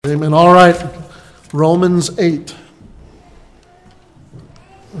Amen. All right. Romans 8.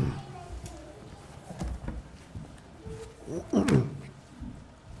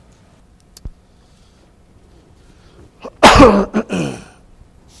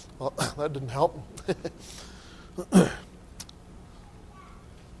 Well, that didn't help.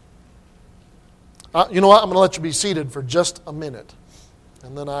 You know what? I'm going to let you be seated for just a minute.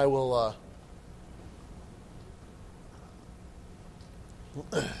 And then I will...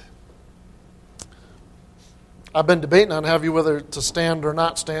 I've been debating on whether to stand or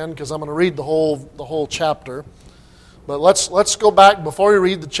not stand, because I'm going to read the whole chapter. But let's go back before we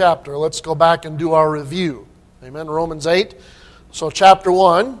read the chapter. Let's go back and do our review. Amen. Romans 8. So chapter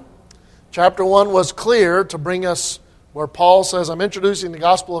 1. Chapter 1 was clear to bring us where Paul says, I'm introducing the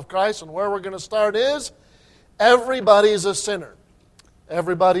gospel of Christ, and where we're going to start is everybody's a sinner.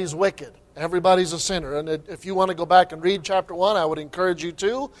 Everybody's wicked. Everybody's a sinner. And if you want to go back and read chapter 1, I would encourage you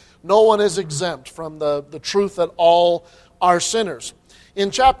to. No one is exempt from the truth that all are sinners. In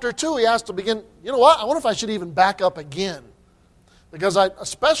chapter 2, he has to begin, you know what? I wonder if I should even back up again. Because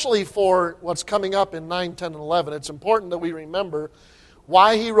especially for what's coming up in 9, 10, and 11, it's important that we remember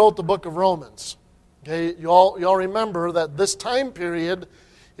why he wrote the book of Romans. Okay, you all remember that this time period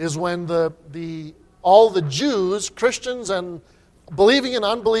is when all the Jews, Christians and believing and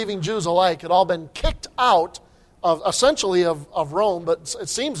unbelieving Jews alike, had all been kicked out of essentially of Rome, but it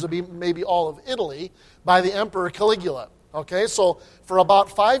seems to be maybe all of Italy, by the Emperor Caligula. Okay, so for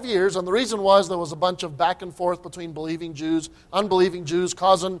about 5 years, and the reason was there was a bunch of back and forth between believing Jews, unbelieving Jews,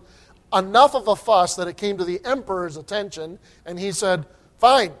 causing enough of a fuss that it came to the emperor's attention, and he said,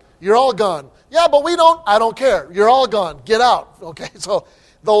 fine, you're all gone. Yeah, but I don't care. You're all gone. Get out. Okay, so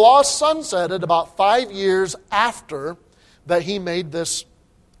the law sunsetted about 5 years after that he made this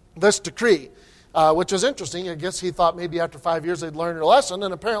decree, which is interesting. I guess he thought maybe after 5 years they'd learn their lesson,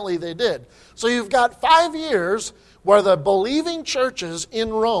 and apparently they did. So you've got 5 years where the believing churches in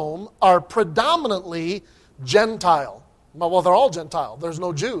Rome are predominantly Gentile. Well, they're all Gentile. There's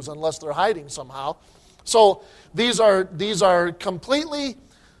no Jews unless they're hiding somehow. So these are completely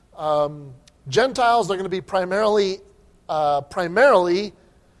Gentiles. They're going to be primarily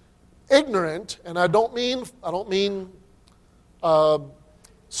ignorant, and I don't mean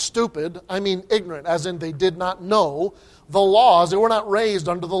stupid. I mean ignorant, as in they did not know the laws. They were not raised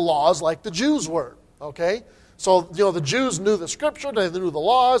under the laws like the Jews were. Okay, so the Jews knew the Scripture, they knew the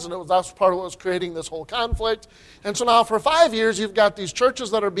laws, and that's part of what was creating this whole conflict. And so now for 5 years, you've got these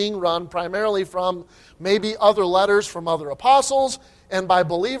churches that are being run primarily from maybe other letters from other apostles and by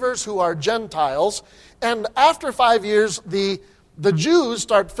believers who are Gentiles. And after 5 years, the Jews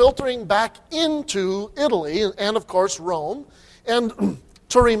start filtering back into Italy and, of course, Rome. And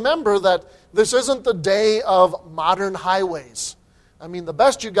to remember that this isn't the day of modern highways. I mean, the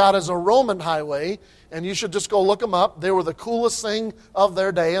best you got is a Roman highway, and you should just go look them up. They were the coolest thing of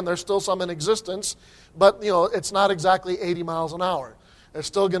their day, and there's still some in existence. But, it's not exactly 80 miles an hour. It's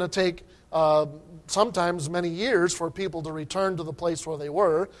still going to take sometimes many years for people to return to the place where they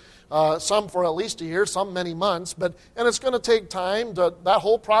were. Some for at least a year, some many months. And it's going to take time, that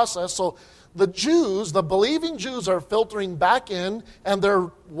whole process. So the Jews, the believing Jews, are filtering back in, and they're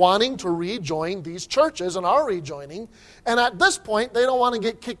wanting to rejoin these churches and are rejoining. And at this point, they don't want to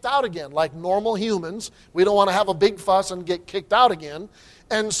get kicked out again. Like normal humans, we don't want to have a big fuss and get kicked out again.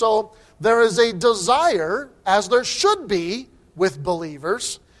 And so there is a desire, as there should be with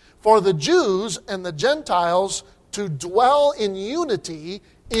believers, for the Jews and the Gentiles to dwell in unity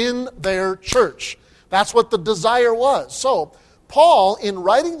in their church. That's what the desire was. So Paul, in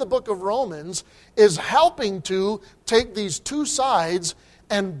writing the book of Romans, is helping to take these two sides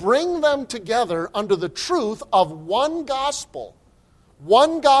and bring them together under the truth of one gospel.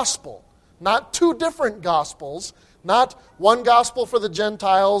 One gospel, not two different gospels, not one gospel for the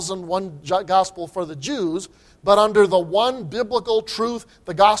Gentiles and one gospel for the Jews, but under the one biblical truth,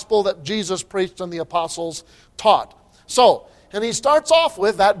 the gospel that Jesus preached and the apostles taught. So, and he starts off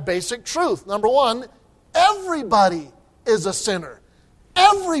with that basic truth. Number one, everybody is a sinner.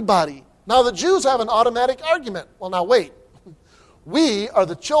 Everybody. Now the Jews have an automatic argument. Well, now wait. We are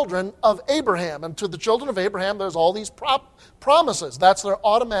the children of Abraham. And to the children of Abraham, there's all these promises. That's their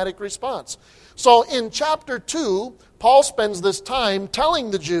automatic response. So in chapter 2, Paul spends this time telling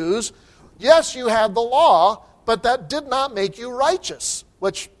the Jews, yes, you had the law, but that did not make you righteous,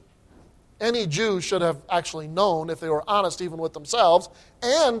 which any Jew should have actually known if they were honest even with themselves,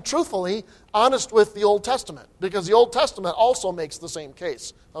 and truthfully honest with the Old Testament, because the Old Testament also makes the same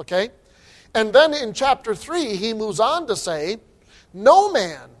case. Okay? And then in chapter 3, he moves on to say, no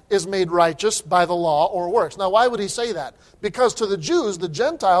man is made righteous by the law or works. Now, why would he say that? Because to the Jews, the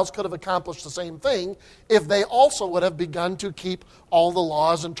Gentiles could have accomplished the same thing if they also would have begun to keep all the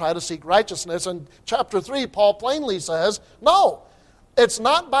laws and try to seek righteousness. And chapter 3, Paul plainly says, no, it's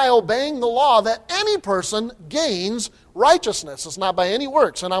not by obeying the law that any person gains righteousness. It's not by any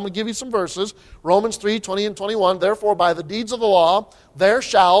works. And I'm going to give you some verses. Romans 3, 20 and 21. Therefore, by the deeds of the law, there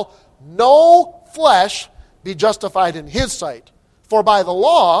shall no flesh be justified in his sight. For by the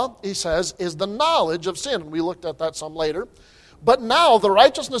law, he says, is the knowledge of sin. And we looked at that some later. But now the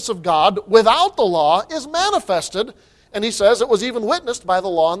righteousness of God without the law is manifested. And he says it was even witnessed by the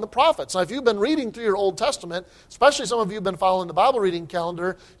law and the prophets. Now, if you've been reading through your Old Testament, especially some of you have been following the Bible reading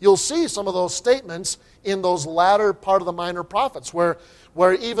calendar, you'll see some of those statements in those latter part of the minor prophets, where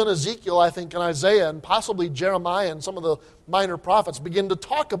even Ezekiel, I think, and Isaiah, and possibly Jeremiah and some of the minor prophets begin to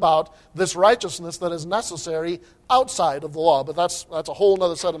talk about this righteousness that is necessary outside of the law. But that's a whole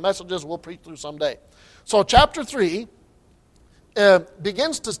other set of messages we'll preach through someday. So chapter 3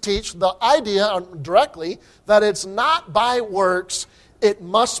 begins to teach the idea directly that it's not by works, it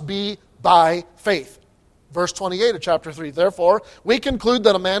must be by faith. Verse 28 of chapter 3, therefore, we conclude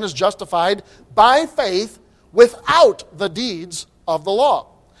that a man is justified by faith without the deeds of the law.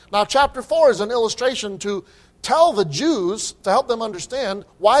 Now, chapter 4 is an illustration to tell the Jews, to help them understand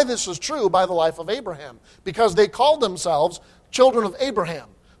why this is true by the life of Abraham. Because they called themselves children of Abraham.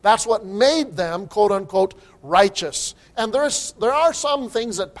 That's what made them, quote unquote, righteous. And there are some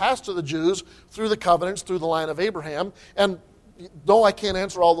things that pass to the Jews through the covenants, through the line of Abraham. And no, I can't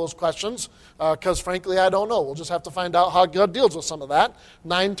answer all those questions because, frankly, I don't know. We'll just have to find out how God deals with some of that.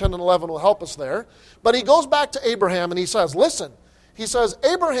 9, 10, and 11 will help us there. But he goes back to Abraham and he says, listen, he says,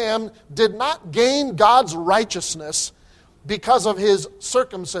 Abraham did not gain God's righteousness because of his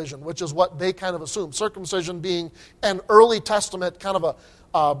circumcision, which is what they kind of assume. Circumcision being an early Testament kind of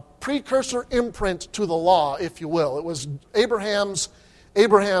a precursor imprint to the law, if you will. It was Abraham's,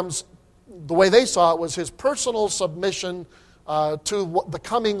 the way they saw it, was his personal submission to the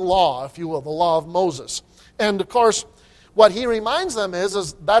coming law, if you will, the law of Moses. And of course, what he reminds them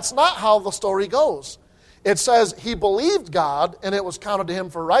is that's not how the story goes. It says he believed God and it was counted to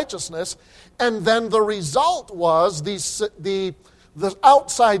him for righteousness, and then the result was the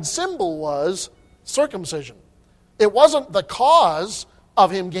outside symbol was circumcision. It wasn't the cause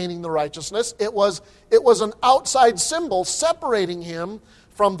of him gaining the righteousness. It was an outside symbol separating him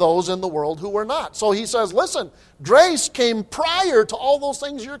from those in the world who were not. So he says, listen, grace came prior to all those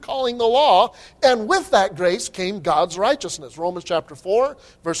things you're calling the law, and with that grace came God's righteousness. Romans chapter 4,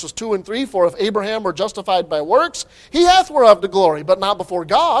 verses 2 and 3, for if Abraham were justified by works, he hath whereof the glory, but not before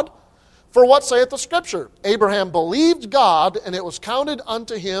God. For what saith the Scripture? Abraham believed God, and it was counted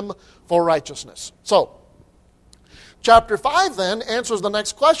unto him for righteousness. So, chapter 5 then answers the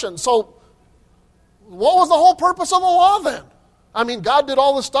next question. So, what was the whole purpose of the law then? I mean, God did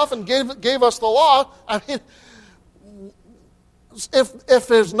all this stuff and gave us the law. I mean, if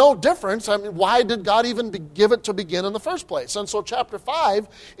there's no difference, I mean, why did God even give it to begin in the first place? And so chapter 5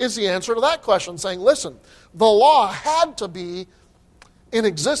 is the answer to that question, saying, listen, the law had to be in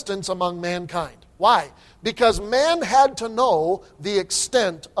existence among mankind. Why? Because man had to know the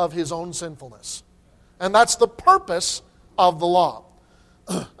extent of his own sinfulness. And that's the purpose of the law.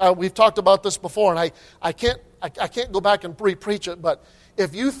 We've talked about this before, and I can't go back and pre-preach it, but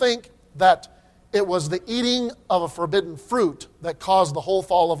if you think that it was the eating of a forbidden fruit that caused the whole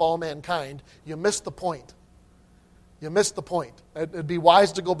fall of all mankind, you missed the point. You missed the point. It'd be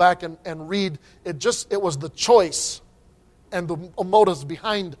wise to go back and read. It was the choice and the motives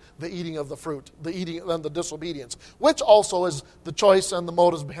behind the eating of the fruit, the eating and the disobedience, which also is the choice and the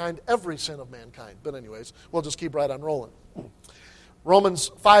motives behind every sin of mankind. But anyways, we'll just keep right on rolling. Romans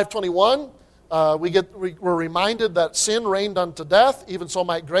 5:21, we're reminded that sin reigned unto death, even so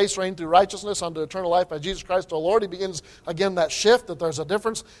might grace reign through righteousness unto eternal life by Jesus Christ our Lord. He begins again that shift, that there's a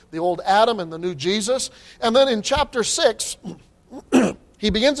difference, the old Adam and the new Jesus. And then in chapter 6,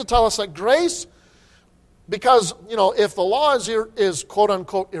 he begins to tell us that grace, because, if the law is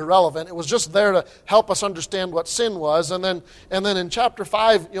quote-unquote irrelevant, it was just there to help us understand what sin was. And then in chapter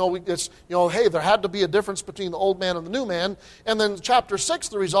 5, hey, there had to be a difference between the old man and the new man. And then chapter 6,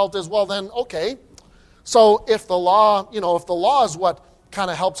 the result is, well then, okay, so if the law is what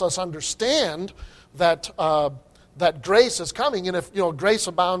kind of helps us understand that grace is coming, and if, grace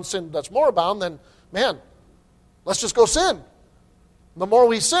abounds, sin that's more abound, then, man, let's just go sin. The more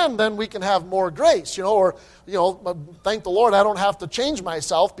we sin, then we can have more grace, or, thank the Lord I don't have to change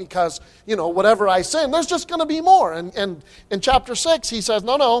myself because, whatever I sin, there's just going to be more. And in chapter 6, he says,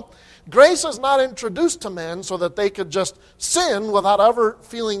 no, grace is not introduced to men so that they could just sin without ever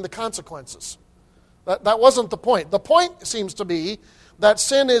feeling the consequences. That wasn't the point. The point seems to be that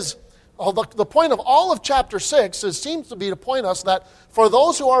sin is, the point of all of chapter 6 seems to be to point us that for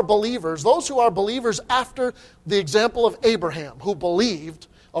those who are believers after the example of Abraham, who believed,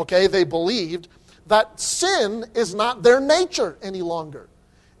 they believed that sin is not their nature any longer.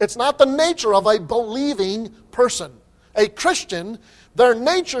 It's not the nature of a believing person. A Christian, their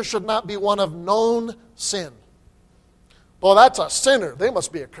nature should not be one of known sin. Well, that's a sinner. They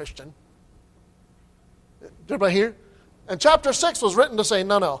must be a Christian. Did everybody hear? And chapter 6 was written to say,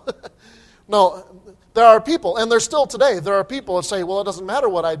 no. No, there are people, and there's still today, there are people that say, well, it doesn't matter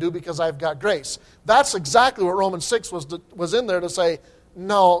what I do because I've got grace. That's exactly what Romans 6 was in there to say,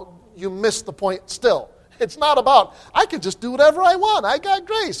 no, you missed the point still. It's not about, I can just do whatever I want. I got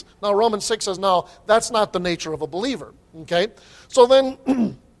grace. No, Romans 6 says, no, that's not the nature of a believer. Okay? So then,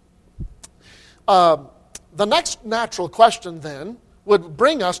 the next natural question then would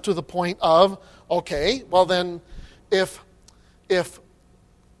bring us to the point of, okay, well then, if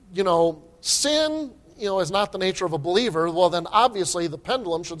sin, is not the nature of a believer, well then obviously the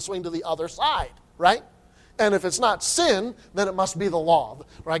pendulum should swing to the other side, right? And if it's not sin, then it must be the law.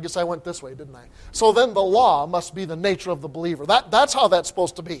 Or I guess I went this way, didn't I? So then the law must be the nature of the believer. That's how that's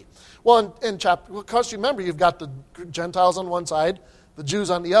supposed to be. Well, in chapter, because remember, you've got the Gentiles on one side, the Jews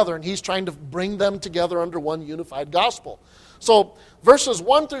on the other, and he's trying to bring them together under one unified gospel. So verses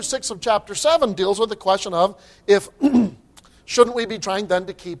 1 through 6 of chapter 7 deals with the question of if shouldn't we be trying then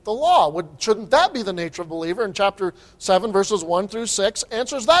to keep the law? Shouldn't that be the nature of a believer? And chapter 7, verses 1 through 6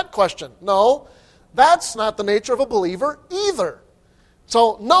 answers that question. No, that's not the nature of a believer either.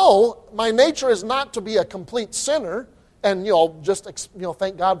 So, no, my nature is not to be a complete sinner and, just,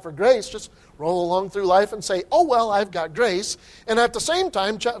 thank God for grace, just roll along through life and say, oh, well, I've got grace. And at the same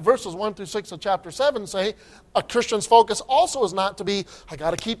time, verses 1 through 6 of chapter 7 say, a Christian's focus also is not to be, I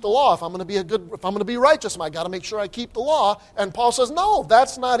got to keep the law. If I'm going to be righteous, I got to make sure I keep the law. And Paul says, no,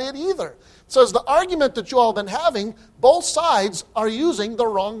 that's not it either. It says the argument that you all have been having, both sides are using the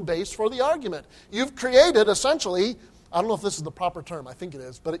wrong base for the argument. You've created essentially, I don't know if this is the proper term, I think it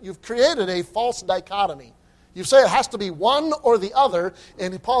is, but you've created a false dichotomy. You say it has to be one or the other,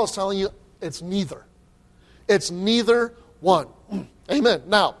 and Paul is telling you it's neither. It's neither one. Amen.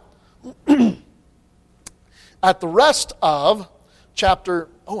 Now, at the rest of chapter,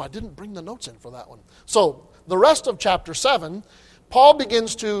 I didn't bring the notes in for that one. So, the rest of chapter 7, Paul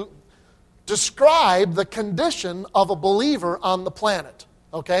begins to describe the condition of a believer on the planet.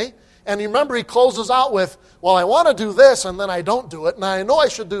 Okay? And you remember he closes out with, well, I want to do this, and then I don't do it, and I know I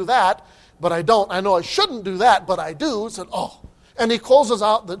should do that, but I don't. I know I shouldn't do that, but I do. Said, And he closes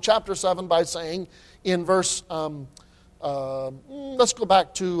out the chapter 7 by saying in verse, let's go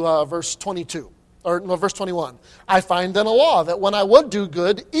back to verse 22, verse 21. I find then a law that when I would do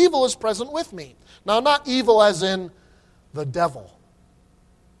good, evil is present with me. Now, not evil as in the devil.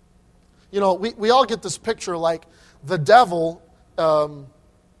 We all get this picture like the devil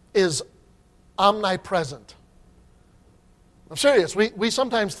is omnipresent. I'm serious. We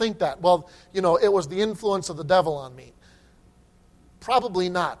sometimes think that. Well, it was the influence of the devil on me. Probably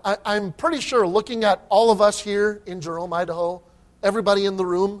not. I'm pretty sure, looking at all of us here in Jerome, Idaho, everybody in the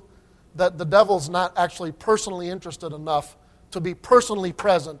room, that the devil's not actually personally interested enough to be personally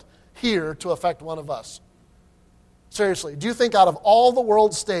present here to affect one of us. Seriously, do you think out of all the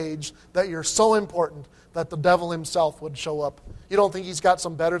world stage that you're so important that the devil himself would show up? You don't think he's got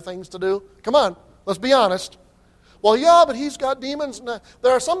some better things to do? Come on, let's be honest. Well, yeah, but he's got demons.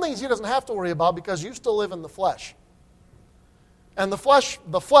 There are some things he doesn't have to worry about because you still live in the flesh. And the flesh,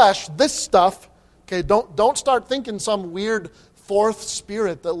 this stuff, okay, don't start thinking some weird fourth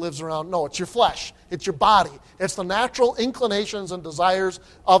spirit that lives around. No, it's your flesh. It's your body. It's the natural inclinations and desires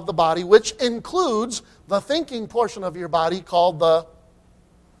of the body, which includes the thinking portion of your body called the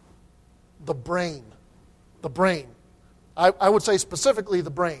brain. The brain. I would say specifically the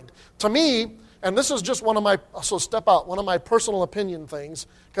brain. To me, and this is just one of my personal opinion things,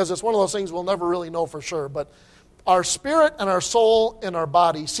 because it's one of those things we'll never really know for sure, but our spirit and our soul and our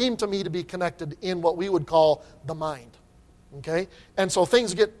body seem to me to be connected in what we would call the mind. Okay? And so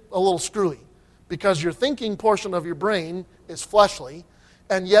things get a little screwy, because your thinking portion of your brain is fleshly,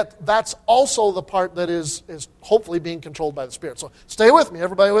 and yet that's also the part that is hopefully being controlled by the Spirit. So stay with me.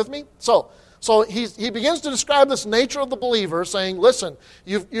 Everybody with me? So he begins to describe this nature of the believer, saying, listen,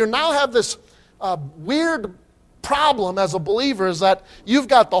 you now have this weird problem as a believer is that you've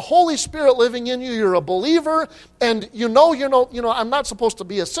got the Holy Spirit living in you, you're a believer, and I'm not supposed to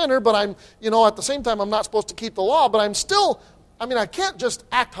be a sinner, but I'm, at the same time, I'm not supposed to keep the law, but I'm still, I can't just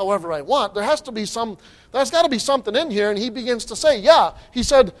act however I want. There's got to be something in here, and he begins to say, he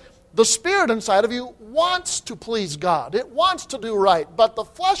said, the Spirit inside of you wants to please God. It wants to do right, but the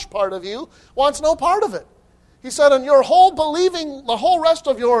flesh part of you wants no part of it. He said, and your whole believing, the whole rest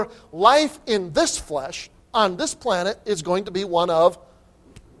of your life in this flesh, on this planet, is going to be one of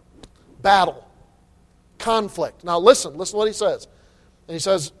battle, conflict. Now listen what he says. And he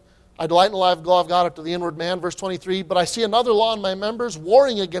says, I delight in the law of God after the inward man, verse 23, but I see another law in my members,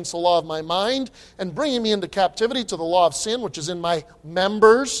 warring against the law of my mind, and bringing me into captivity to the law of sin, which is in my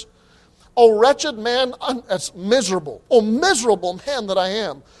members. O wretched man, that's miserable. O miserable man that I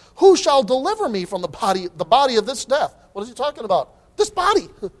am. Who shall deliver me from the body of this death? What is he talking about? This body.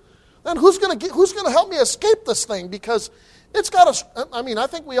 Then who's going to help me escape this thing? Because it's got I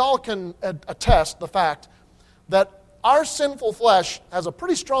think we all can attest the fact that our sinful flesh has a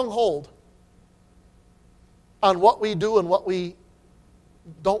pretty strong hold on what we do and what we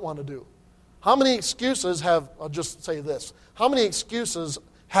don't want to do. How many excuses I'll just say this, how many excuses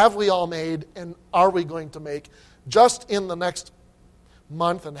have we all made and are we going to make just in the next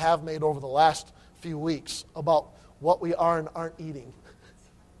month and have made over the last few weeks about what we are and aren't eating?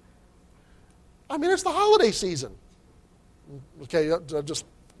 It's the holiday season. Okay,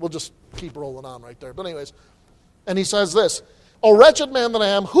 we'll just keep rolling on right there. But anyways, and he says this, O wretched man that I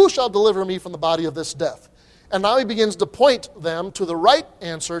am, who shall deliver me from the body of this death? And now he begins to point them to the right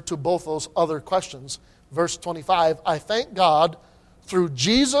answer to both those other questions. Verse 25, I thank God through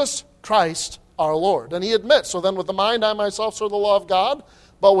Jesus Christ our Lord. And he admits, so then with the mind I myself serve the law of God,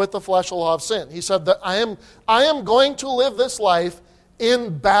 but with the flesh the law of sin. He said that I am going to live this life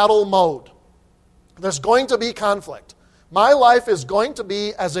in battle mode. There's going to be conflict. My life is going to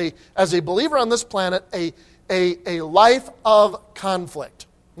be, as a believer on this planet, a life of conflict.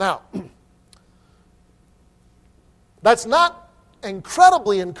 Now, that's not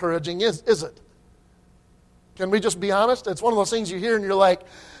incredibly encouraging, is it? Can we just be honest? It's one of those things you hear and you're like,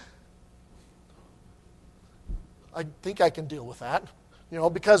 I think I can deal with that.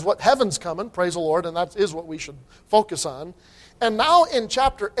 Because what heaven's coming, praise the Lord, and that is what we should focus on. And now in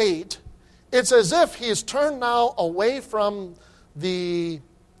chapter 8, it's as if he has turned now away from the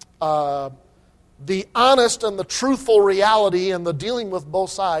honest and the truthful reality and the dealing with both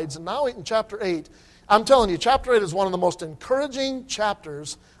sides. And now in chapter 8, I'm telling you, chapter 8 is one of the most encouraging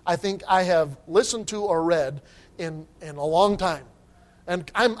chapters I think I have listened to or read in a long time.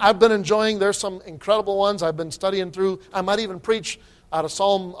 And I've been enjoying, there's some incredible ones I've been studying through. I might even preach out of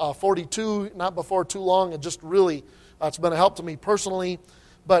Psalm 42, not before too long. It just really, it's been a help to me personally.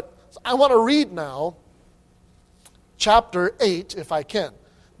 But I want to read now chapter 8, if I can.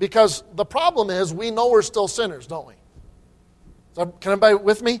 Because the problem is, we know we're still sinners, don't we? Can everybody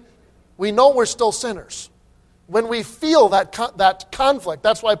with me? We know we're still sinners. When we feel that conflict,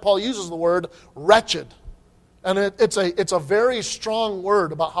 that's why Paul uses the word wretched. And it's a very strong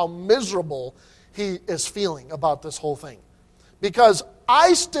word about how miserable he is feeling about this whole thing. Because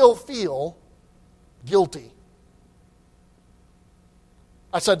I still feel guilty.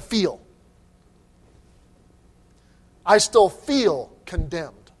 I said feel. I still feel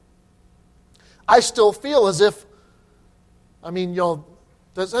condemned. I still feel as if,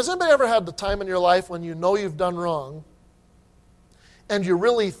 has anybody ever had the time in your life when you know you've done wrong and you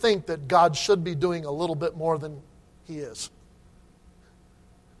really think that God should be doing a little bit more than he is?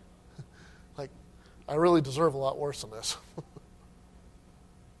 Like, I really deserve a lot worse than this.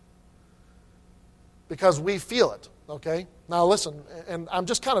 Because we feel it, okay? Now listen, and I'm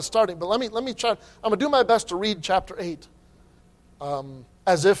just kind of starting, but let me try. I'm going to do my best to read chapter 8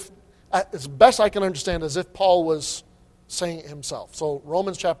 as best I can understand, as if Paul was saying it himself. So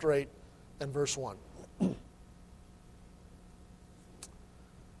Romans chapter 8 and verse 1.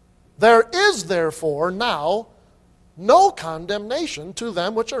 There is therefore now no condemnation to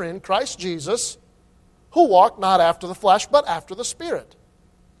them which are in Christ Jesus, who walk not after the flesh, but after the Spirit.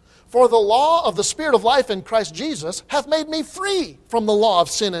 For the law of the Spirit of life in Christ Jesus hath made me free from the law of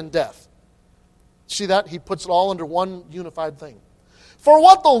sin and death. See that? He puts it all under one unified thing. For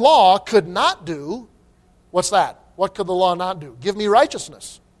what the law could not do, what's that? What could the law not do? Give me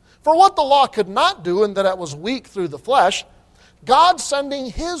righteousness. For what the law could not do, in that it was weak through the flesh, God sending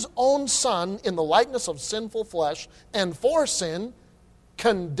his own Son in the likeness of sinful flesh, and for sin,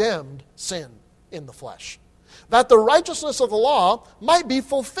 condemned sin in the flesh, that the righteousness of the law might be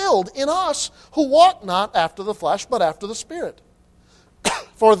fulfilled in us who walk not after the flesh, but after the Spirit.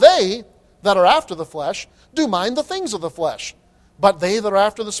 For they that are after the flesh do mind the things of the flesh, but they that are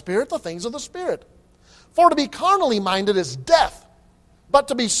after the Spirit, the things of the Spirit. For to be carnally minded is death, but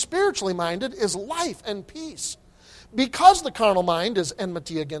to be spiritually minded is life and peace. Because the carnal mind is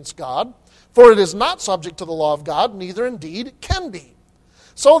enmity against God, for it is not subject to the law of God, neither indeed can be.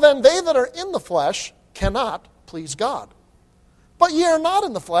 So then they that are in the flesh cannot please God. But ye are not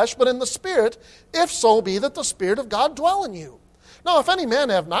in the flesh, but in the Spirit, if so be that the Spirit of God dwell in you. Now if any man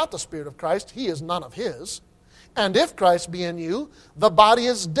have not the Spirit of Christ, he is none of his. And if Christ be in you, the body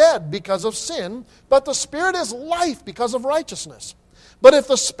is dead because of sin, but the Spirit is life because of righteousness. But if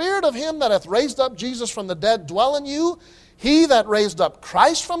the Spirit of him that hath raised up Jesus from the dead dwell in you, he that raised up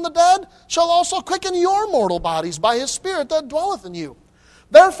Christ from the dead shall also quicken your mortal bodies by his Spirit that dwelleth in you.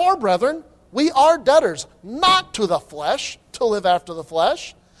 Therefore, brethren, we are debtors, not to the flesh, to live after the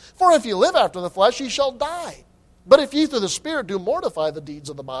flesh. For if ye live after the flesh, ye shall die. But if ye through the Spirit do mortify the deeds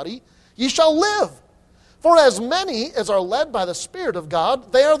of the body, ye shall live. For as many as are led by the Spirit of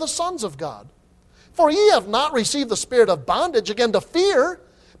God, they are the sons of God. For ye have not received the spirit of bondage again to fear,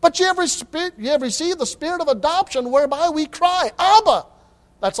 but ye have received the spirit of adoption, whereby we cry, Abba.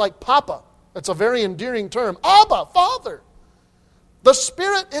 That's like Papa. That's a very endearing term. Abba, Father. The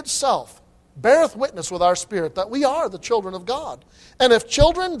Spirit itself beareth witness with our spirit that we are the children of God. And if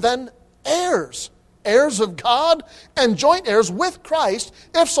children, then heirs. Heirs of God and joint heirs with Christ,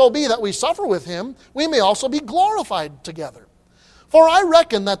 if so be that we suffer with him, we may also be glorified together. For I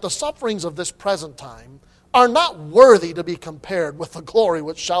reckon that the sufferings of this present time are not worthy to be compared with the glory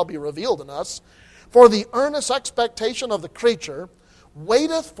which shall be revealed in us. For the earnest expectation of the creature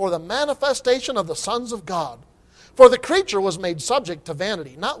waiteth for the manifestation of the sons of God. For the creature was made subject to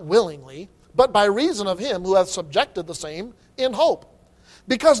vanity, not willingly, but by reason of him who hath subjected the same in hope.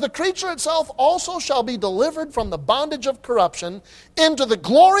 Because the creature itself also shall be delivered from the bondage of corruption into the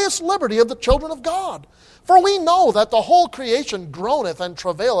glorious liberty of the children of God. For we know that the whole creation groaneth and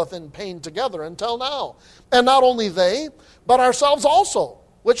travaileth in pain together until now. And not only they, but ourselves also,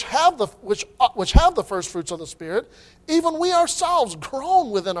 which have the first fruits of the Spirit, even we ourselves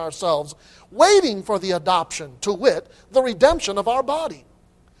groan within ourselves, waiting for the adoption, to wit, the redemption of our body.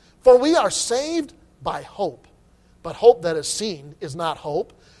 For we are saved by hope. But hope that is seen is not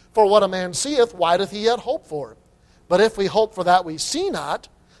hope. For what a man seeth, why doth he yet hope for? But if we hope for that we see not,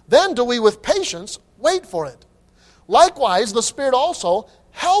 then do we with patience wait for it. Likewise, the Spirit also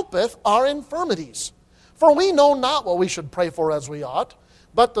helpeth our infirmities. For we know not what we should pray for as we ought,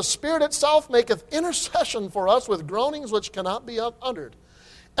 but the Spirit itself maketh intercession for us with groanings which cannot be uttered.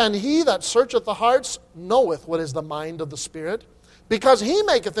 And he that searcheth the hearts knoweth what is the mind of the Spirit, because he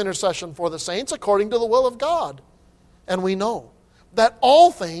maketh intercession for the saints according to the will of God. And we know that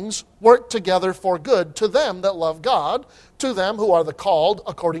all things work together for good to them that love God, to them who are the called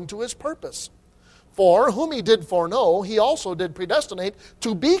according to his purpose. For whom he did foreknow, he also did predestinate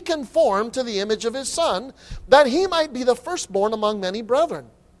to be conformed to the image of his Son, that he might be the firstborn among many brethren.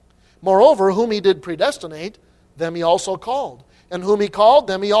 Moreover, whom he did predestinate, them he also called. And whom he called,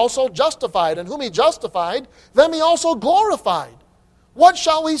 them he also justified. And whom he justified, them he also glorified. What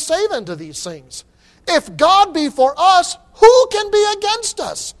shall we say then to these things? If God be for us, who can be against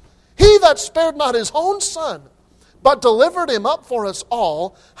us? He that spared not his own Son, but delivered him up for us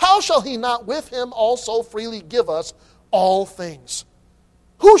all, how shall he not with him also freely give us all things?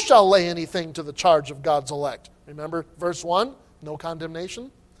 Who shall lay anything to the charge of God's elect? Remember verse 1, no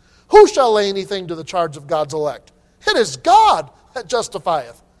condemnation. Who shall lay anything to the charge of God's elect? It is God that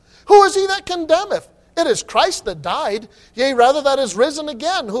justifieth. Who is he that condemneth? It is Christ that died, yea, rather that is risen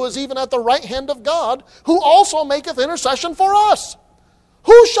again, who is even at the right hand of God, who also maketh intercession for us.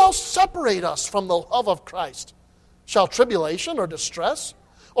 Who shall separate us from the love of Christ? Shall tribulation or distress,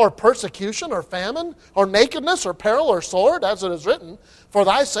 or persecution or famine, or nakedness or peril or sword, as it is written, for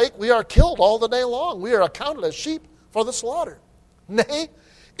thy sake we are killed all the day long. We are accounted as sheep for the slaughter. Nay,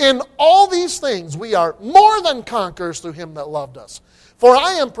 in all these things we are more than conquerors through him that loved us. For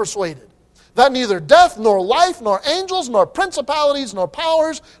I am persuaded that neither death, nor life, nor angels, nor principalities, nor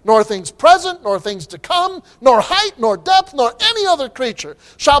powers, nor things present, nor things to come, nor height, nor depth, nor any other creature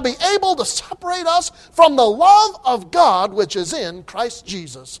shall be able to separate us from the love of God which is in Christ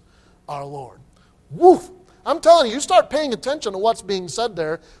Jesus our Lord. Woof! I'm telling you, you start paying attention to what's being said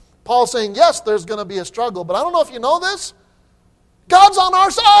there. Paul's saying, yes, there's going to be a struggle, but I don't know if you know this. God's on our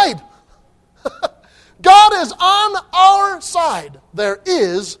side. God is on our side. There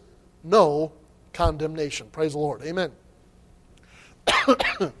is no condemnation. Praise the Lord. Amen.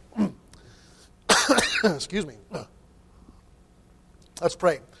 Excuse me. Let's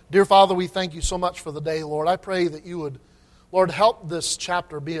pray. Dear Father, we thank you so much for the day, Lord. I pray that you would Lord, help this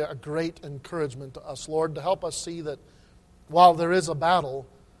chapter be a great encouragement to us, Lord, to help us see that while there is a battle,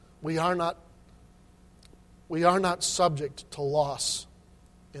 we are not subject to loss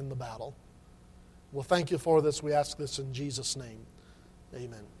in the battle. Well, thank you for this. We ask this in Jesus' name.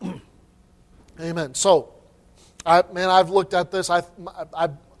 Amen. Amen. So, I've looked at this. I've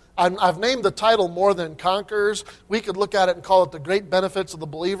named the title More Than Conquerors. We could look at it and call it The Great Benefits of the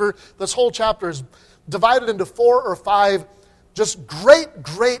Believer. This whole chapter is divided into 4 or 5 just great,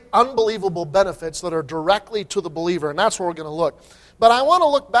 unbelievable benefits that are directly to the believer, and that's where we're going to look. But I want to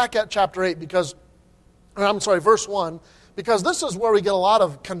look back at chapter 8 verse 1, because this is where we get a lot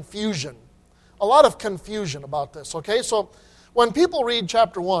of confusion about this, okay? So when people read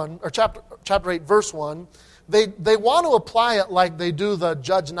chapter 8, verse 1, they want to apply it like they do the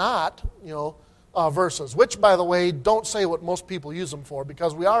judge not, verses, which, by the way, don't say what most people use them for,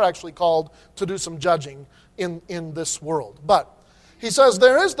 because we are actually called to do some judging in this world. But he says,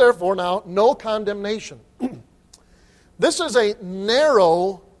 there is therefore now no condemnation. This is a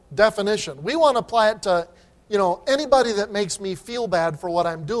narrow definition. We want to apply it to, anybody that makes me feel bad for what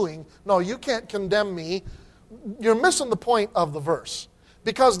I'm doing. No, you can't condemn me. You're missing the point of the verse.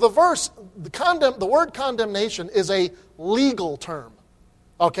 Because the word condemnation is a legal term.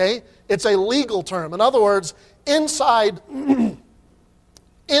 Okay? It's a legal term. In other words, inside of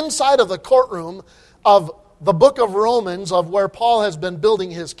the courtroom of the book of Romans, of where Paul has been building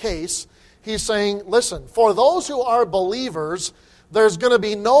his case, he's saying, listen, for those who are believers, there's going to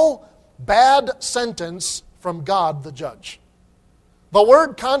be no bad sentence from God the judge. The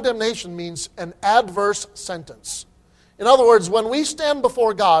word condemnation means an adverse sentence. In other words, when we stand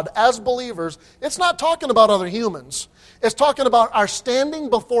before God as believers, it's not talking about other humans. It's talking about our standing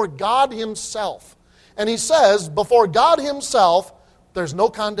before God Himself. And he says, before God Himself, there's no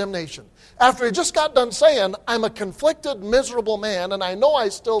condemnation. After he just got done saying, I'm a conflicted, miserable man, and I know I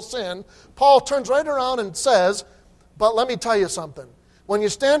still sin, Paul turns right around and says, but let me tell you something. When you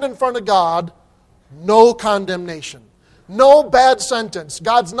stand in front of God, no condemnation. No bad sentence.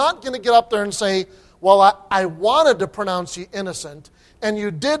 God's not going to get up there and say, well, I wanted to pronounce you innocent, and you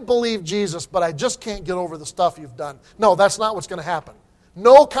did believe Jesus, but I just can't get over the stuff you've done. No, that's not what's going to happen.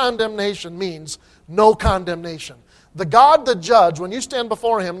 No condemnation means no condemnation. The God, the judge, when you stand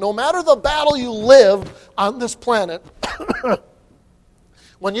before Him, no matter the battle you lived on this planet,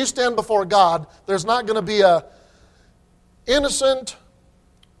 when you stand before God, there's not going to be a innocent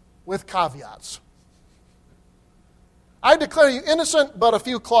with caveats. I declare you innocent, but a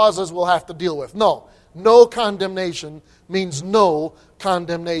few clauses we'll have to deal with. No condemnation means no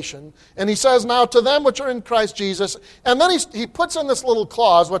condemnation. And he says, now to them which are in Christ Jesus, and then he puts in this little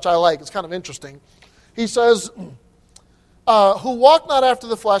clause, which I like, it's kind of interesting. He says, who walk not after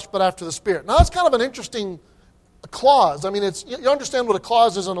the flesh, but after the Spirit. Now that's kind of an interesting clause. I mean, you understand what a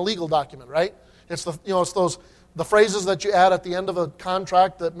clause is in a legal document, right? It's the phrases that you add at the end of a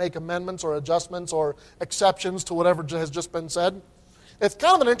contract that make amendments or adjustments or exceptions to whatever has just been said. It's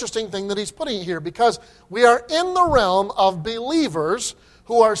kind of an interesting thing that he's putting here, because we are in the realm of believers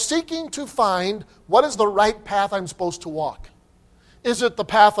who are seeking to find what is the right path I'm supposed to walk. Is it the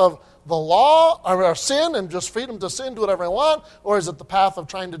path of the law or sin and just freedom to sin, do whatever I want? Or is it the path of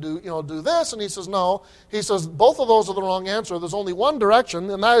trying to do this? And he says, no. He says, both of those are the wrong answer. There's only one direction,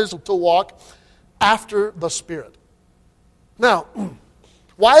 and that is to walk after the Spirit. Now,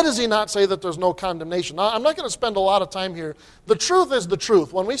 why does he not say that there's no condemnation? Now, I'm not going to spend a lot of time here. The truth is the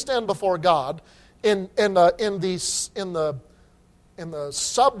truth. When we stand before God, in the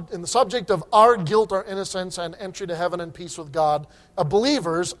subject of our guilt or innocence and entry to heaven and peace with God,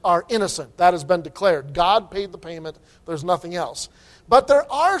 believers are innocent. That has been declared. God paid the payment. There's nothing else. But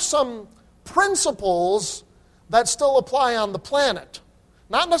there are some principles that still apply on the planet.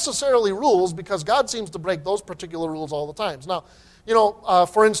 Not necessarily rules, because God seems to break those particular rules all the time. Now,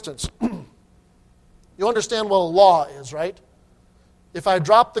 for instance, you understand what a law is, right? If I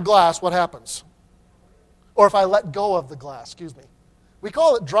drop the glass, what happens? Or if I let go of the glass, excuse me. We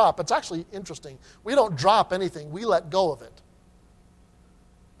call it drop. It's actually interesting. We don't drop anything. We let go of it.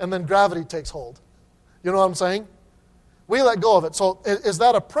 And then gravity takes hold. You know what I'm saying? We let go of it. So is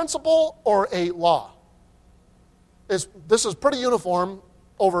that a principle or a law? This is pretty uniform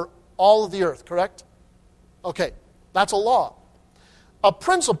over all of the earth, correct? Okay, that's a law. A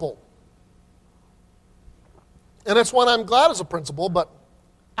principle. And it's one I'm glad is a principle, but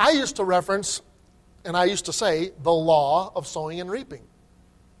I used to reference, and I used to say, the law of sowing and reaping.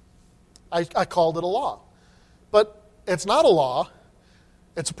 I called it a law. But it's not a law,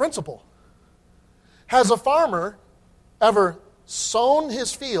 it's a principle. Has a farmer ever sown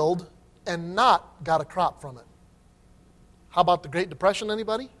his field and not got a crop from it? How about the Great Depression,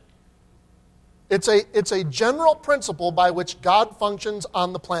 anybody? It's a general principle by which God functions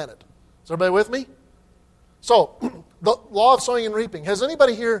on the planet. Is everybody with me? So, the law of sowing and reaping. Has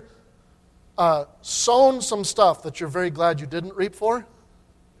anybody here sown some stuff that you're very glad you didn't reap for?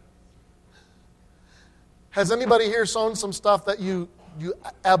 Has anybody here sown some stuff that you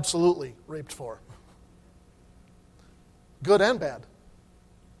absolutely reaped for? Good and bad.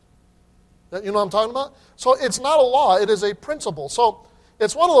 You know what I'm talking about? So it's not a law, it is a principle. So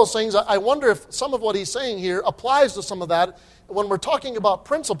it's one of those things, I wonder if some of what he's saying here applies to some of that. When we're talking about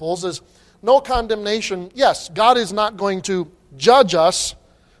principles, is no condemnation. Yes, God is not going to judge us.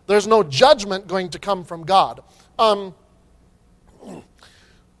 There's no judgment going to come from God. You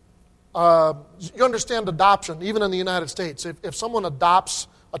understand adoption, even in the United States. If someone adopts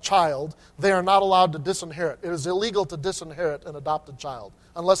a child, they are not allowed to disinherit. It is illegal to disinherit an adopted child,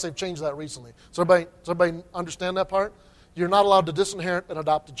 unless they've changed that recently. Does everybody understand that part? You're not allowed to disinherit an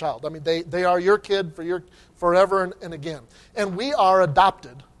adopted child. I mean, they are your kid for your forever and again. And we are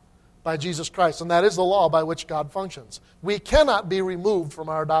adopted by Jesus Christ, and that is the law by which God functions. We cannot be removed from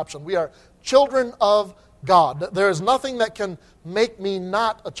our adoption. We are children of God. There is nothing that can make me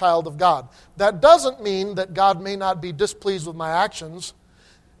not a child of God. That doesn't mean that God may not be displeased with my actions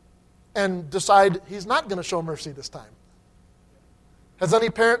and decide He's not going to show mercy this time. Has any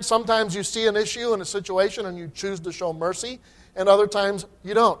parent, sometimes you see an issue in a situation and you choose to show mercy, and other times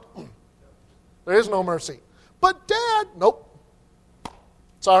you don't. There is no mercy. But Dad, nope.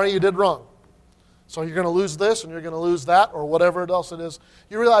 Sorry, you did wrong. So you're going to lose this and you're going to lose that or whatever else it is.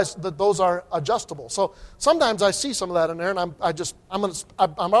 You realize that those are adjustable. So sometimes I see some of that in there, and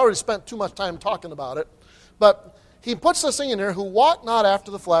I'm already spent too much time talking about it. But he puts this thing in there, who walk not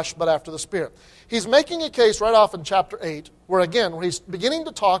after the flesh, but after the Spirit. He's making a case right off in chapter 8, where he's beginning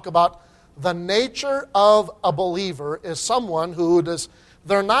to talk about the nature of a believer is someone who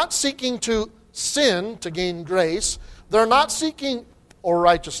they're not seeking to sin to gain grace. They're not seeking or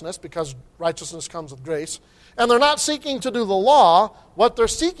righteousness, because righteousness comes with grace. And they're not seeking to do the law. What they're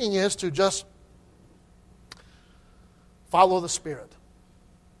seeking is to just follow the Spirit.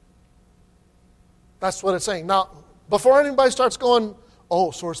 That's what it's saying. Now, before anybody starts going, oh,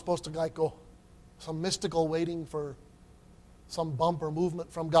 so we're supposed to go some mystical waiting for some bump or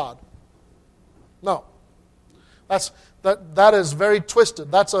movement from God. No. That is very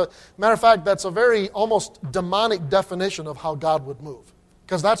twisted. Matter of fact, that's a very almost demonic definition of how God would move.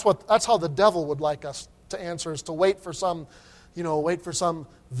 Because that's how the devil would like us to answer, is to wait for some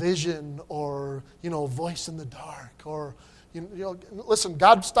vision or voice in the dark or listen.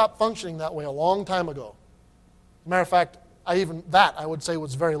 God stopped functioning that way a long time ago. Matter of fact, I would say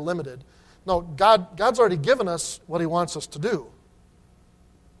was very limited. No, God's already given us what He wants us to do.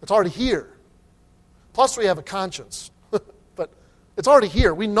 It's already here. Plus, we have a conscience. But it's already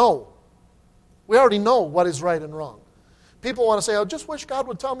here. We know. We already know what is right and wrong. People want to say, I just wish God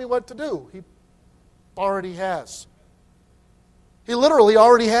would tell me what to do. He already has. He literally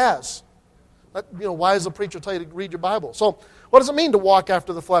already has. Why does the preacher tell you to read your Bible? So, what does it mean to walk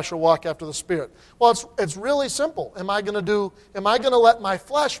after the flesh or walk after the Spirit? Well, it's really simple. Am I going to let my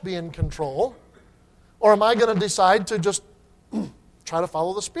flesh be in control? Or am I going to decide to just try to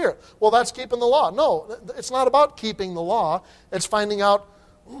follow the Spirit? Well, that's keeping the law. No, it's not about keeping the law. It's finding out,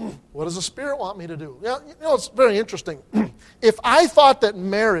 what does the Spirit want me to do? It's very interesting. If I thought that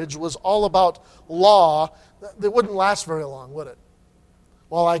marriage was all about law, it wouldn't last very long, would it?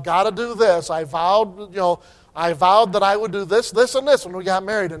 Well, I got to do this. I vowed that I would do this, this, and this when we got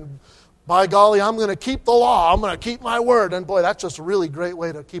married. And by golly, I'm going to keep the law. I'm going to keep my word. And boy, that's just a really great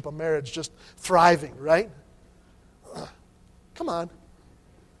way to keep a marriage just thriving, right? Come on.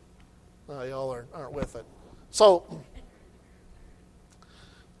 No, y'all aren't with it. So,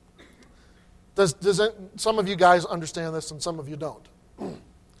 does some of you guys understand this and some of you don't?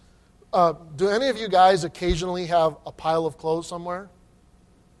 Do any of you guys occasionally have a pile of clothes somewhere?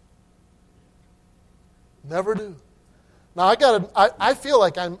 Never do. Now, I feel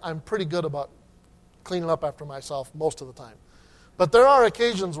like I'm pretty good about cleaning up after myself most of the time. But there are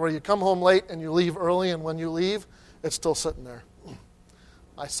occasions where you come home late and you leave early, and when you leave, it's still sitting there.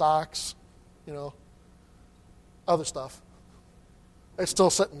 My socks, other stuff. It's still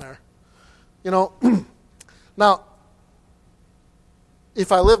sitting there. Now,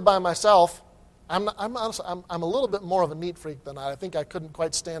 if I live by myself, I'm a little bit more of a neat freak than I think I couldn't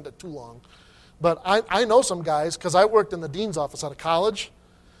quite stand it too long. But I know some guys, because I worked in the dean's office at a college,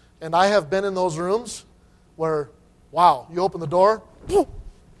 and I have been in those rooms where, wow, you open the door,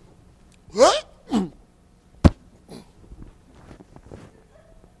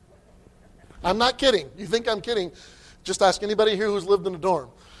 I'm not kidding. You think I'm kidding. Just ask anybody here who's lived in a dorm.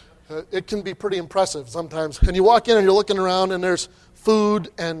 It can be pretty impressive sometimes. And you walk in and you're looking around and there's food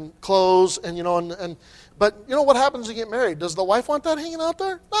and clothes and but you know what happens when you get married? Does the wife want that hanging out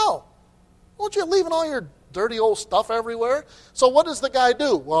there? No. Won't you leaving all your dirty old stuff everywhere? So what does the guy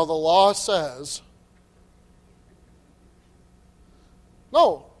do? Well, the law says,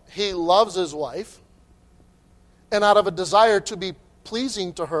 no, he loves his wife, and out of a desire to be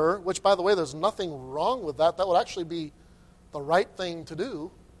pleasing to her, which, by the way, there's nothing wrong with that. That would actually be the right thing to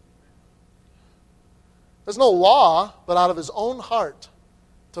do. There's no law, but out of his own heart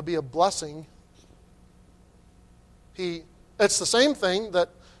to be a blessing. It's the same thing that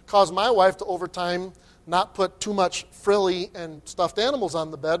caused my wife to, over time, not put too much frilly and stuffed animals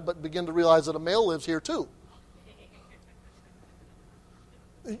on the bed, but begin to realize that a male lives here too.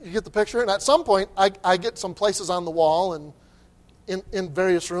 You get the picture? And at some point, I get some places on the wall and in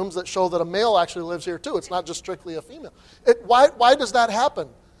various rooms that show that a male actually lives here too. It's not just strictly a female. Why does that happen?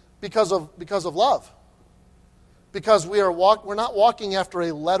 Because of love. Because we're not walking after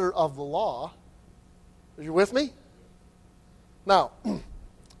a letter of the law. Are you with me? Now,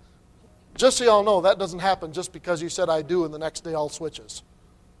 just so y'all know, that doesn't happen just because you said I do and the next day all switches.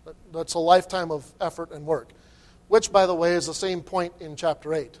 That's a lifetime of effort and work. Which, by the way, is the same point in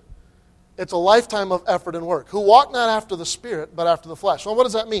chapter 8. It's a lifetime of effort and work. Who walk not after the Spirit, but after the flesh. Well, what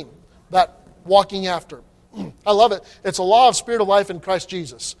does that mean? That walking after. I love it. It's a law of spirit of life in Christ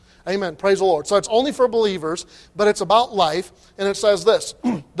Jesus. Amen. Praise the Lord. So it's only for believers, but it's about life. And it says this.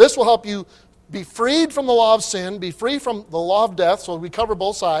 This will help you be freed from the law of sin, be free from the law of death, so we cover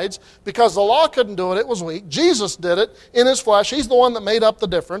both sides, because the law couldn't do it, it was weak. Jesus did it in his flesh. He's the one that made up the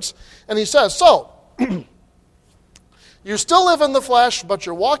difference. And he says, so, you still live in the flesh, but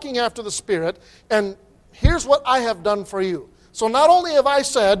you're walking after the Spirit, and here's what I have done for you. So not only have I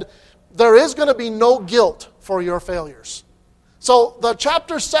said, there is going to be no guilt for your failures. So the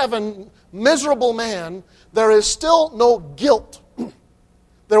chapter 7, miserable man, there is still no guilt.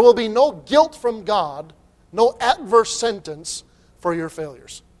 There will be no guilt from God, no adverse sentence for your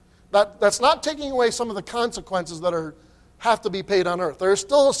failures. That's not taking away some of the consequences that have to be paid on earth. There is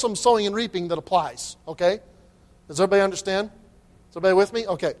still some sowing and reaping that applies, okay? Does everybody understand? Is everybody with me?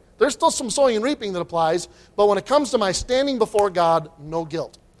 Okay. There's still some sowing and reaping that applies, but when it comes to my standing before God, no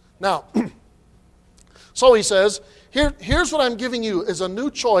guilt. Now, so he says, here's what I'm giving you is a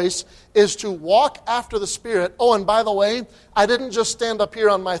new choice, is to walk after the Spirit. Oh, and by the way, I didn't just stand up here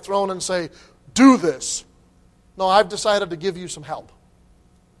on my throne and say, do this. No, I've decided to give you some help.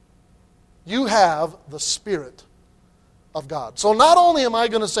 You have the Spirit of God. So not only am I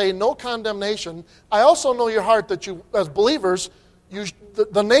going to say no condemnation, I also know your heart that you, as believers,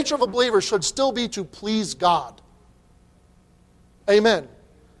 the nature of a believer should still be to please God. Amen.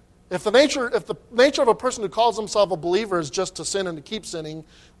 If the nature of a person who calls himself a believer is just to sin and to keep sinning,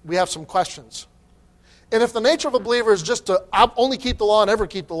 we have some questions. And if the nature of a believer is just to only keep the law and never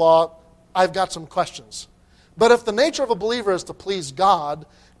keep the law, I've got some questions. But if the nature of a believer is to please God,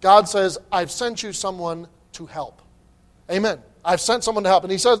 God says, I've sent you someone to help. Amen. I've sent someone to help.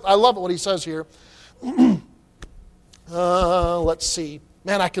 And he says, I love it what he says here. Let's see.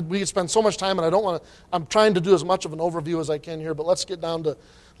 Man, we could spend so much time, and I don't want to. I'm trying to do as much of an overview as I can here, but let's get down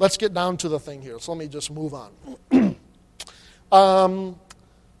to the thing here. So let me just move on. All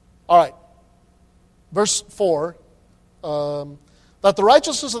right. Verse 4. That the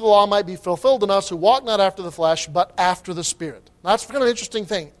righteousness of the law might be fulfilled in us who walk not after the flesh, but after the Spirit. Now, that's kind of an interesting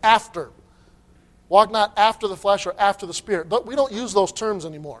thing. After. Walk not after the flesh or after the Spirit. But we don't use those terms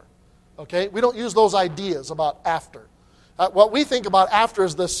anymore. Okay? We don't use those ideas about after. What we think about after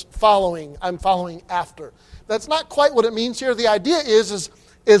is this following. I'm following after. That's not quite what it means here. The idea is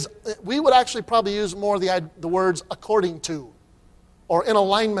we would actually probably use more the words according to or in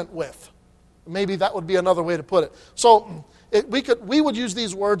alignment with. Maybe that would be another way to put it. So we would use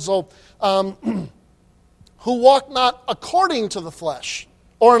these words, who walk not according to the flesh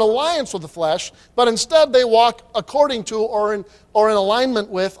or in alliance with the flesh, but instead they walk according to or in alignment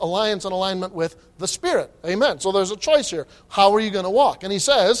with, alliance and alignment with the Spirit. Amen. So there's a choice here. How are you going to walk? And he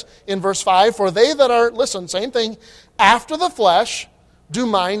says in verse 5, for they that are, listen, same thing, after the flesh do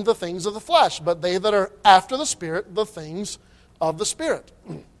mind the things of the flesh, but they that are after the Spirit, the things of the Spirit.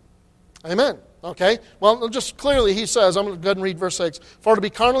 Amen. Okay? Well, just clearly he says, I'm going to go ahead and read verse 6. For to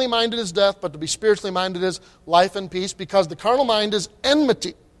be carnally minded is death, but to be spiritually minded is life and peace, because the carnal mind is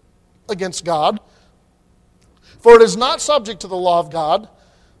enmity against God. For it is not subject to the law of God.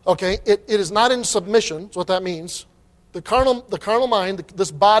 Okay? It is not in submission. That's what that means. The carnal mind,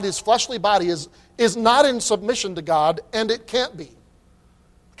 this body, this fleshly body, is not in submission to God, and it can't be.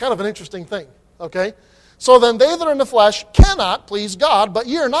 Kind of an interesting thing. Okay? So then they that are in the flesh cannot please God, but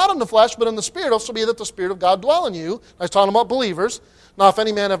ye are not in the flesh, but in the Spirit, so be that the Spirit of God dwell in you. I was talking about believers. Now, if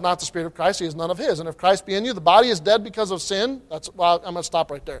any man have not the Spirit of Christ, he is none of his. And if Christ be in you, the body is dead because of sin. I'm going to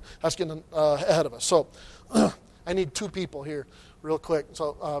stop right there. That's getting ahead of us. So I need two people here real quick.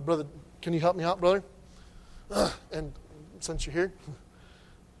 So, brother, can you help me out, brother? And since you're here,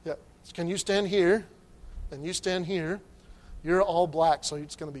 yeah, can you stand here? And you stand here. You're all black, so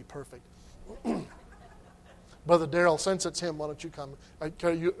it's going to be perfect. Brother Darrell, since it's him, why don't you come?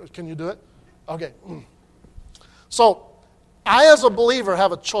 Can you do it? Okay. So, I as a believer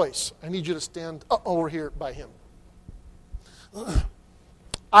have a choice. I need you to stand over here by him.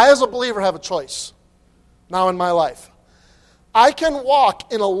 I as a believer have a choice now in my life. I can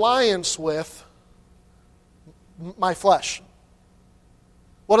walk in alliance with my flesh.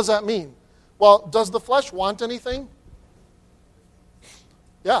 What does that mean? Well, does the flesh want anything?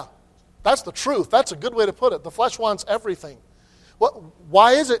 Yeah, that's the truth. That's a good way to put it. The flesh wants everything.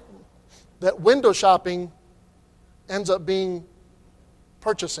 Why is it that window shopping ends up being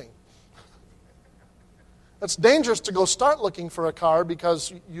purchasing? It's dangerous to go start looking for a car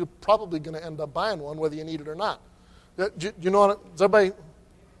because you're probably going to end up buying one whether you need it or not. You know what? Does everybody...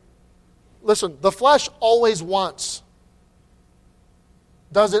 Listen, the flesh always wants.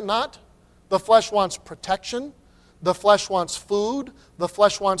 Does it not? The flesh wants protection. The flesh wants food. The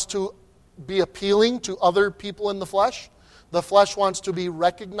flesh wants to be appealing to other people in the flesh. The flesh wants to be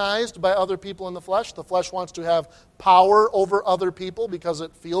recognized by other people in the flesh. The flesh wants to have power over other people because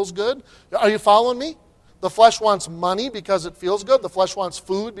it feels good. Are you following me? The flesh wants money because it feels good. The flesh wants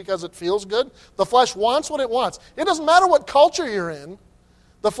food because it feels good. The flesh wants what it wants. It doesn't matter what culture you're in.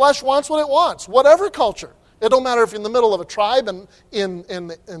 The flesh wants what it wants, whatever culture. It don't matter if you're in the middle of a tribe in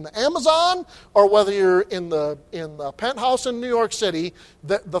the Amazon or whether you're in the penthouse in New York City.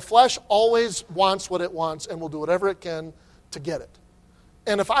 The flesh always wants what it wants and will do whatever it can to get it.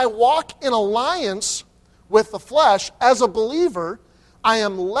 And if I walk in alliance with the flesh as a believer, I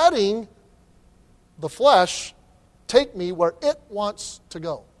am letting the flesh take me where it wants to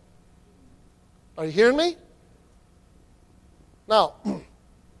go. Are you hearing me? Now,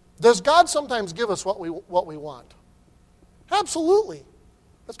 does God sometimes give us what we want? Absolutely.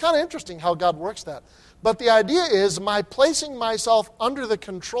 It's kind of interesting how God works that. But the idea is my placing myself under the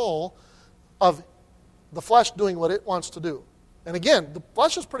control of the flesh doing what it wants to do. And again, the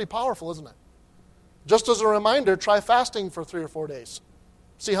flesh is pretty powerful, isn't it? Just as a reminder, try fasting for 3 or 4 days.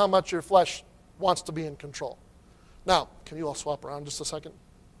 See how much your flesh wants to be in control. Now, can you all swap around just a second?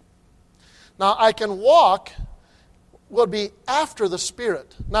 Now, I can walk would be after the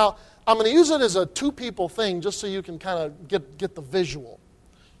Spirit. Now, I'm going to use it as a two-people thing just so you can kind of get the visual.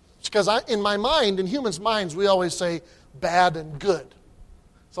 Because in my mind, in humans' minds, we always say bad and good.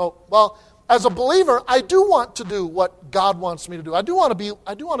 So, well, as a believer, I do want to do what God wants me to do. I do want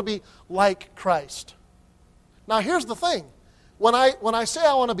to be like Christ. Now, here's the thing. When I say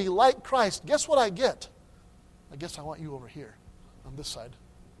I want to be like Christ, guess what I get? I guess I want you over here on this side.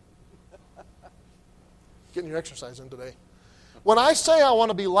 Getting your exercise in today. When I say I want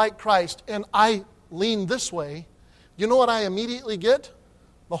to be like Christ and I lean this way, you know what I immediately get?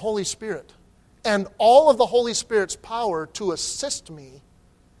 The Holy Spirit. And all of the Holy Spirit's power to assist me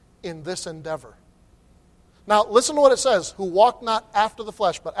in this endeavor. Now, listen to what it says, who walk not after the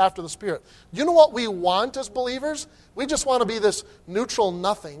flesh, but after the Spirit. You know what we want as believers? We just want to be this neutral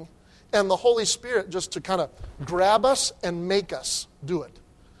nothing, and the Holy Spirit just to kind of grab us and make us do it.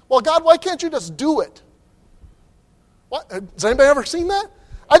 Well, God, why can't you just do it? What? Has anybody ever seen that?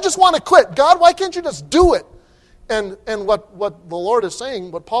 I just want to quit. God, why can't you just do it? And what the Lord is saying,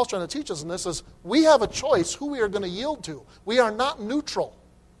 what Paul's trying to teach us in this is we have a choice who we are going to yield to. We are not neutral.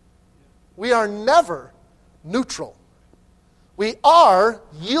 We are never neutral. We are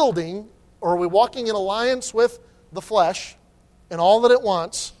yielding, or we're walking in alliance with the flesh and all that it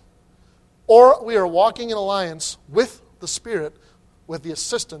wants, or we are walking in alliance with the Spirit with the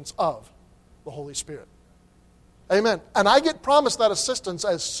assistance of the Holy Spirit. Amen. And I get promised that assistance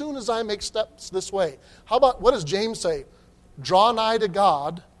as soon as I make steps this way. How about, what does James say? Draw nigh to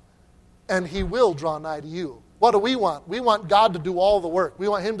God, and He will draw nigh to you. What do we want? We want God to do all the work. We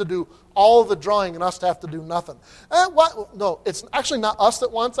want Him to do all the drawing and us to have to do nothing. No, it's actually not us that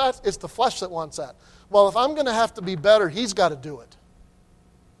wants that. It's the flesh that wants that. Well, if I'm going to have to be better, He's got to do it.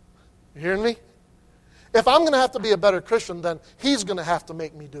 You hearing me? If I'm going to have to be a better Christian, then He's going to have to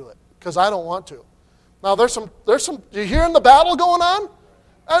make me do it because I don't want to. Now, there's some. You hearing the battle going on?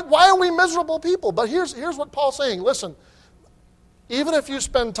 And why are we miserable people? But here's what Paul's saying. Listen, even if you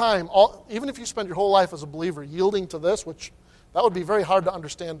spend your whole life as a believer yielding to this, which that would be very hard to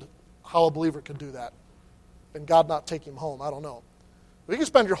understand how a believer could do that. and God not take him home. I don't know. But you can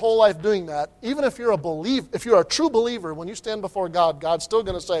spend your whole life doing that. Even if you're a true believer, when you stand before God, God's still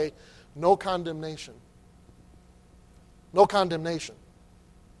going to say, no condemnation. No condemnation.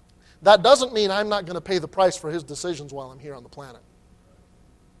 That doesn't mean I'm not going to pay the price for his decisions while I'm here on the planet.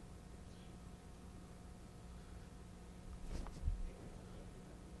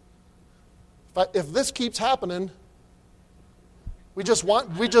 If this keeps happening, we just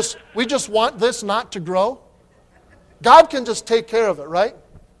want this not to grow. God can just take care of it, right?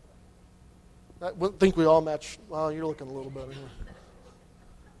 I think we all match. Well, you're looking a little better here.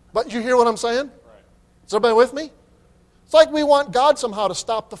 But you hear what I'm saying? Is everybody with me? It's like we want God somehow to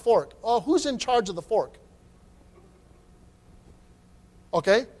stop the fork. Oh, who's in charge of the fork?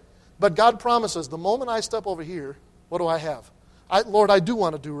 Okay? But God promises, the moment I step over here, what do I have? Lord, I do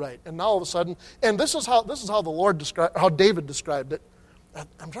want to do right. And now all of a sudden, and this is how the Lord described, how David described it.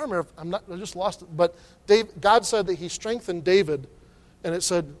 I'm trying to remember, I just lost it. But God said that he strengthened David, and it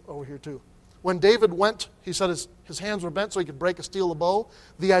said over here too. When David went, he said his hands were bent so he could break a steel bow.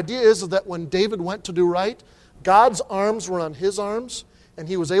 The idea is that when David went to do right, God's arms were on his arms, and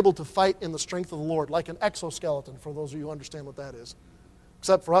he was able to fight in the strength of the Lord, like an exoskeleton, for those of you who understand what that is.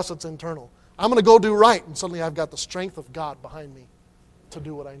 Except for us, it's internal. I'm going to go do right, and suddenly I've got the strength of God behind me to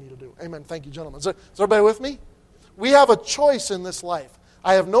do what I need to do. Amen. Thank you, gentlemen. Is everybody with me? We have a choice in this life.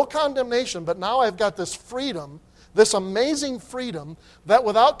 I have no condemnation, but now I've got this freedom, this amazing freedom, that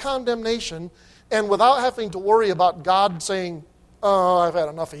without condemnation and without having to worry about God saying, oh, I've had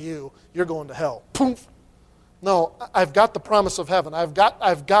enough of you, you're going to hell. Poof. No, I've got the promise of heaven. I've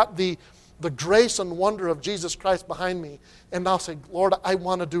got the grace and wonder of Jesus Christ behind me. And now say, Lord, I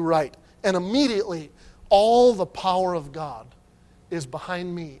want to do right. And immediately, all the power of God is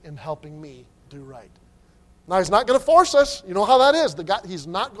behind me in helping me do right. Now, he's not going to force us. You know how that is. He's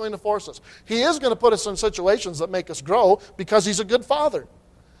not going to force us. He is going to put us in situations that make us grow because he's a good father.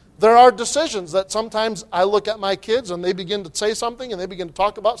 There are decisions that sometimes I look at my kids and they begin to say something and they begin to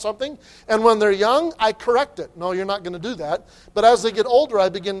talk about something. And when they're young, I correct it. No, you're not going to do that. But as they get older, I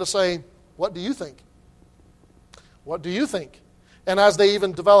begin to say, what do you think? What do you think? And as they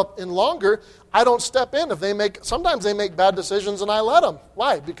even develop in longer, I don't step in. Sometimes they make bad decisions and I let them.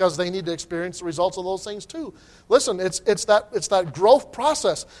 Why? Because they need to experience the results of those things too. Listen, it's that growth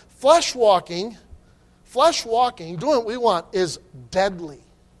process. Flesh walking, doing what we want, is deadly.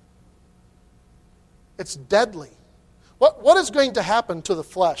 It's deadly. What is going to happen to the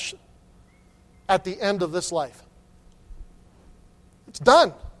flesh at the end of this life? It's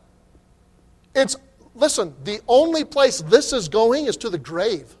done. Listen, the only place this is going is to the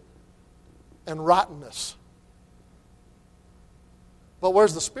grave and rottenness. But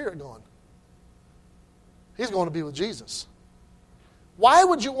where's the Spirit going? He's going to be with Jesus. Why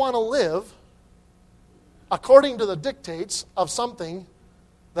would you want to live according to the dictates of something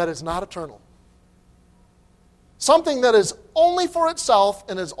that is not eternal? Something that is only for itself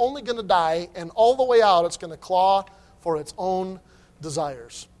and is only going to die, and all the way out it's going to claw for its own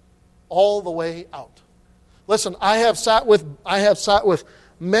desires. All the way out. Listen, I have sat with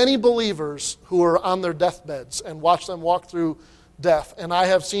many believers who are on their deathbeds and watched them walk through death. And I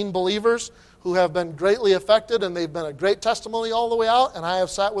have seen believers who have been greatly affected and they've been a great testimony all the way out. And I have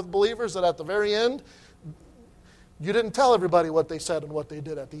sat with believers that at the very end, you didn't tell everybody what they said and what they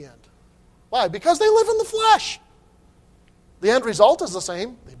did at the end. Why? Because they live in the flesh. The end result is the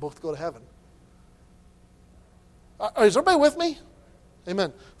same. They both go to heaven. Is everybody with me?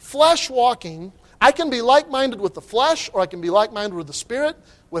 Amen. Flesh walking, I can be like-minded with the flesh, or I can be like-minded with the Spirit,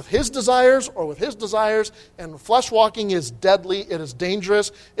 with his desires or with his desires, and flesh walking is deadly, it is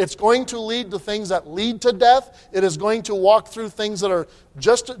dangerous. It's going to lead to things that lead to death. It is going to walk through things that are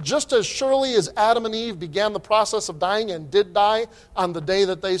just as surely as Adam and Eve began the process of dying and did die on the day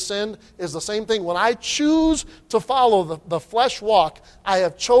that they sinned, is the same thing. When I choose to follow the flesh walk, I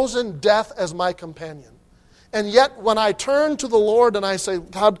have chosen death as my companion. And yet, when I turn to the Lord and I say,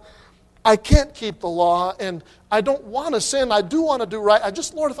 God, I can't keep the law, and I don't want to sin, I do want to do right.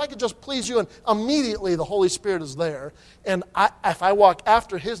 Lord, if I could just please you, and immediately the Holy Spirit is there. And if I walk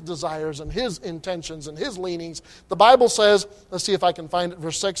after his desires and his intentions and his leanings, the Bible says, let's see if I can find it,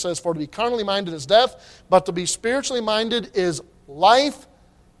 verse 6 says, for to be carnally minded is death, but to be spiritually minded is life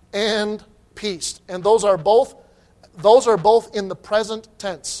and peace. And those are both in the present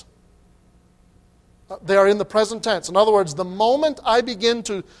tense. They are in the present tense. In other words, the moment I begin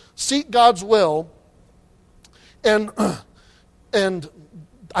to seek God's will and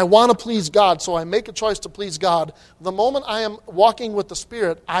I want to please God, so I make a choice to please God, the moment I am walking with the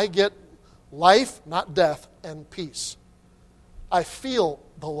Spirit, I get life, not death, and peace. I feel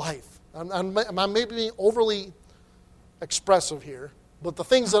the life I may be being overly expressive here, but the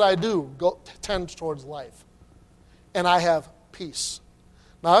things that I do tend towards life. And I have peace.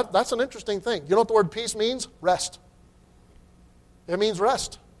 Now, that's an interesting thing. You know what the word peace means? Rest. It means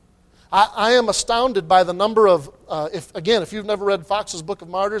rest. I am astounded by the number of, if you've never read Fox's Book of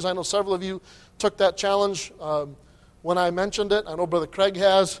Martyrs, I know several of you took that challenge when I mentioned it. I know Brother Craig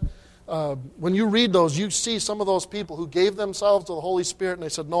has. When you read those, you see some of those people who gave themselves to the Holy Spirit and they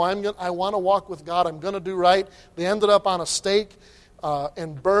said, no, I want to walk with God. I'm going to do right. They ended up on a stake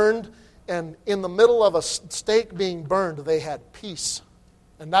and burned. And in the middle of a stake being burned, they had peace.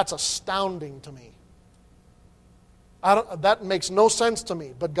 And that's astounding to me. That makes no sense to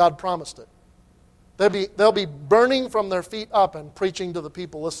me, but God promised it. They'll be burning from their feet up and preaching to the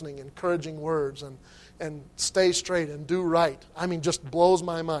people listening, encouraging words, and stay straight and do right. I mean, just blows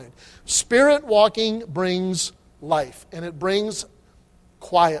my mind. Spirit walking brings life, and it brings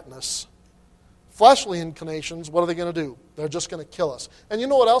quietness. Fleshly inclinations, what are they going to do? They're just going to kill us. And you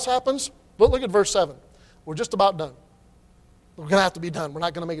know what else happens? Look at verse 7. We're just about done. We're going to have to be done. We're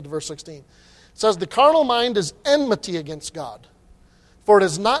not going to make it to verse 16. It says, the carnal mind is enmity against God, for it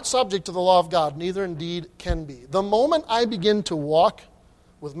is not subject to the law of God, neither indeed can be. The moment I begin to walk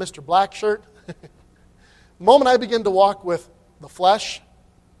with Mr. Blackshirt, the moment I begin to walk with the flesh,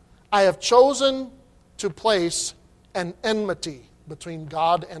 I have chosen to place an enmity between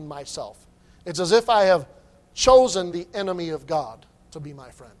God and myself. It's as if I have chosen the enemy of God to be my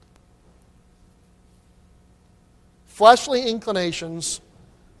friend. Fleshly inclinations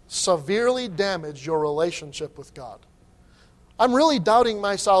severely damage your relationship with God. I'm really doubting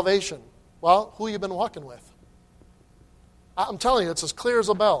my salvation. Well, who have you been walking with? I'm telling you, it's as clear as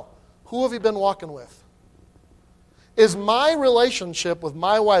a bell. Who have you been walking with? Is my relationship with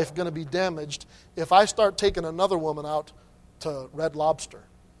my wife going to be damaged if I start taking another woman out to Red Lobster?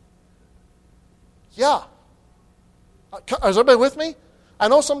 Yeah. Is everybody with me? I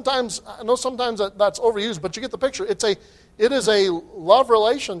know sometimes that's overused, but you get the picture. It is a love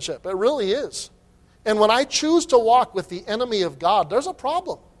relationship. It really is. And when I choose to walk with the enemy of God, there's a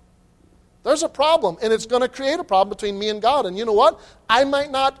problem. There's a problem, and it's going to create a problem between me and God. And you know what? I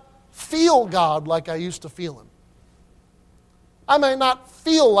might not feel God like I used to feel Him. I might not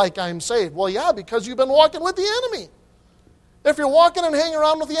feel like I'm saved. Well, yeah, because you've been walking with the enemy. If you're walking and hanging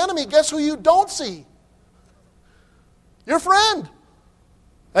around with the enemy, guess who you don't see? Your friend.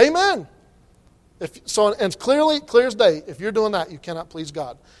 Amen. And it's clear as day, if you're doing that, you cannot please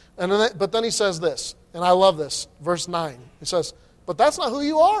God. But then he says this, and I love this, verse 9. He says, but that's not who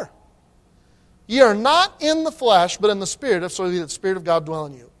you are. Ye are not in the flesh, but in the Spirit, if so be the Spirit of God dwell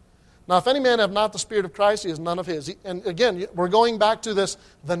in you. Now, if any man have not the Spirit of Christ, he is none of his. And again, we're going back to this,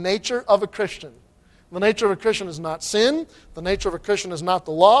 the nature of a Christian. The nature of a Christian is not sin. The nature of a Christian is not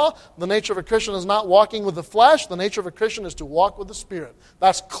the law. The nature of a Christian is not walking with the flesh. The nature of a Christian is to walk with the Spirit.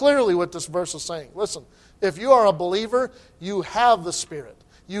 That's clearly what this verse is saying. Listen, if you are a believer, you have the Spirit.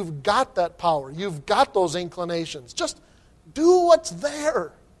 You've got that power. You've got those inclinations. Just do what's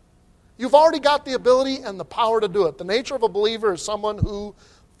there. You've already got the ability and the power to do it. The nature of a believer is someone who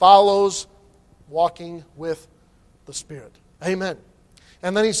follows walking with the Spirit. Amen.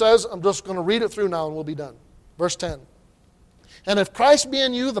 And then he says, I'm just going to read it through now and we'll be done. Verse 10. And if Christ be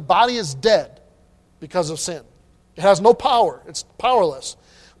in you, the body is dead because of sin. It has no power. It's powerless.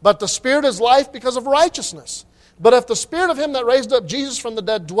 But the Spirit is life because of righteousness. But if the Spirit of Him that raised up Jesus from the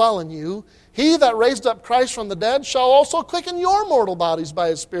dead dwell in you, He that raised up Christ from the dead shall also quicken your mortal bodies by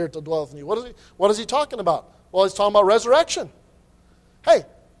His Spirit that dwelleth in you. What is he talking about? Well, he's talking about resurrection. Hey,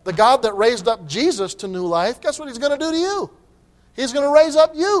 the God that raised up Jesus to new life, guess what He's going to do to you? He's going to raise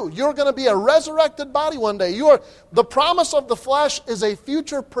up you. You're going to be a resurrected body one day. The promise of the flesh is a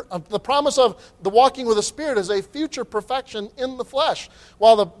future, the promise of the walking with the Spirit is a future perfection in the flesh,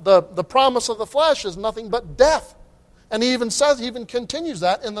 while the promise of the flesh is nothing but death. And he even continues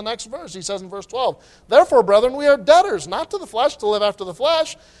that in the next verse. He says in verse 12, therefore, brethren, we are debtors, not to the flesh, to live after the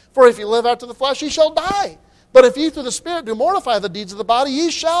flesh. For if ye live after the flesh, ye shall die. But if ye through the Spirit do mortify the deeds of the body, ye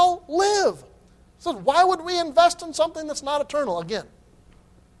shall live. So why would we invest in something that's not eternal? Again,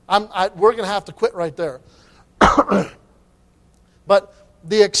 we're going to have to quit right there. But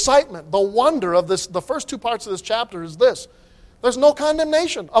the excitement, the wonder of this, the first two parts of this chapter is this. There's no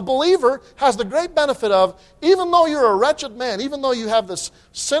condemnation. A believer has the great benefit of, even though you're a wretched man, even though you have this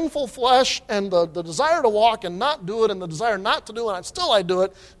sinful flesh and the desire to walk and not do it and the desire not to do it, and still I do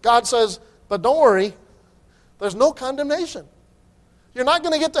it, God says, but don't worry, there's no condemnation. You're not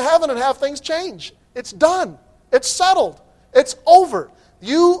going to get to heaven and have things change. It's done. It's settled. It's over.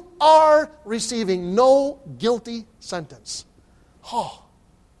 You are receiving no guilty sentence. Oh,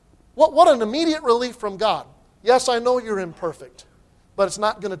 What an immediate relief from God. Yes, I know you're imperfect, but it's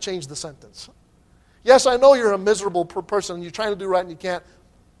not going to change the sentence. Yes, I know you're a miserable person and you're trying to do right and you can't,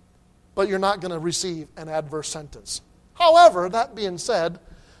 but you're not going to receive an adverse sentence. However, that being said,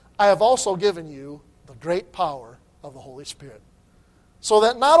 I have also given you the great power of the Holy Spirit. So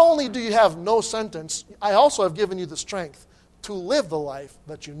that not only do you have no sentence, I also have given you the strength to live the life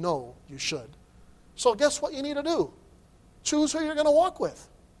that you know you should. So guess what you need to do? Choose who you're going to walk with.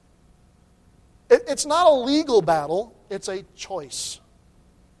 It's not a legal battle, it's a choice.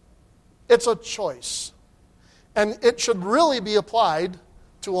 It's a choice. And it should really be applied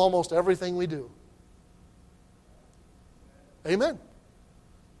to almost everything we do. Amen.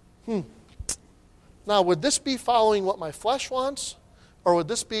 Now, would this be following what my flesh wants? Or would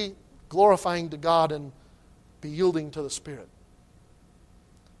this be glorifying to God and be yielding to the Spirit?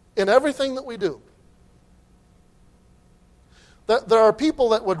 In everything that we do. There are people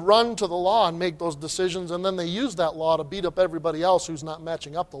that would run to the law and make those decisions, and then they use that law to beat up everybody else who's not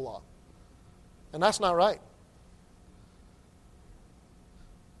matching up the law. And that's not right.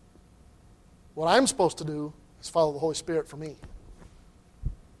 What I'm supposed to do is follow the Holy Spirit for me.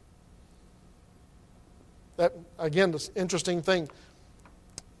 That, again, this interesting thing,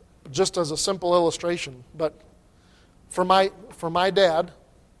 just as a simple illustration, but for my dad,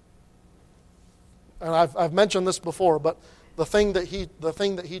 and I've mentioned this before, but the thing that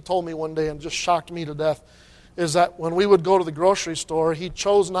he told me one day and just shocked me to death is that when we would go to the grocery store, he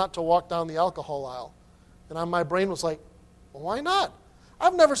chose not to walk down the alcohol aisle. And my brain was like, well, why not?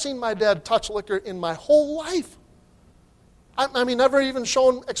 I've never seen my dad touch liquor in my whole life. I mean, never even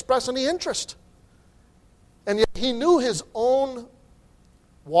express any interest. And yet he knew his own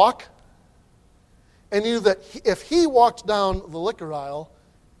walk and knew that if he walked down the liquor aisle,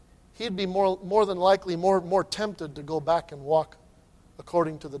 he'd be more than likely more tempted to go back and walk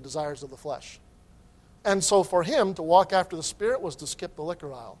according to the desires of the flesh. And so for him to walk after the Spirit was to skip the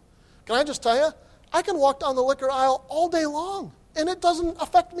liquor aisle. Can I just tell you, I can walk down the liquor aisle all day long, and it doesn't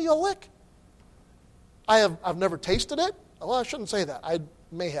affect me a lick. I've never tasted it. Well, I shouldn't say that. I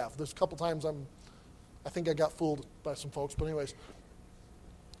may have. There's a couple times I think I got fooled by some folks, but anyways.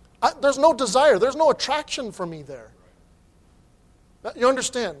 There's no desire. There's no attraction for me there. You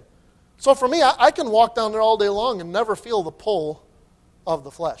understand? So for me, I can walk down there all day long and never feel the pull of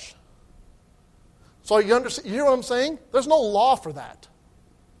the flesh. So you understand? You hear what I'm saying? There's no law for that.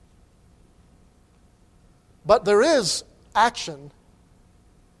 But there is action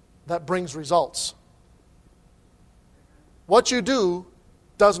that brings results. What you do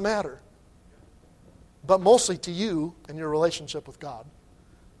does matter. But mostly to you and your relationship with God.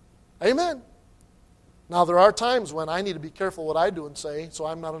 Amen. Now, there are times when I need to be careful what I do and say so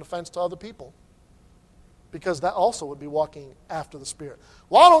I'm not an offense to other people. Because that also would be walking after the Spirit.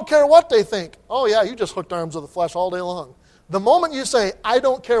 Well, I don't care what they think. Oh, yeah, you just hooked arms with the flesh all day long. The moment you say, I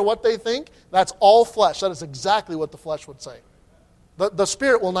don't care what they think, that's all flesh. That is exactly what the flesh would say. The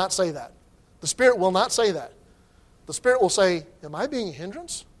Spirit will not say that. The Spirit will not say that. The Spirit will say, am I being a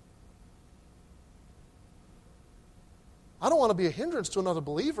hindrance? I don't want to be a hindrance to another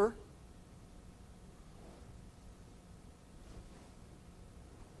believer.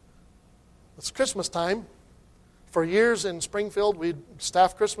 It's Christmas time. For years in Springfield, we'd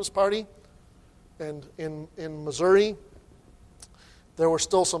staff Christmas party. And in Missouri, there were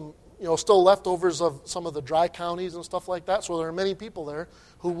still some, still leftovers of some of the dry counties and stuff like that. So there are many people there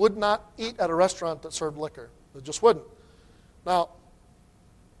who would not eat at a restaurant that served liquor. They just wouldn't. Now,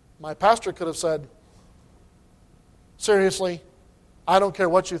 my pastor could have said, seriously, I don't care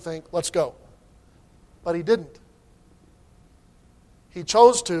what you think, let's go. But he didn't. He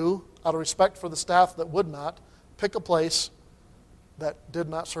chose to, out of respect for the staff that would not, pick a place that did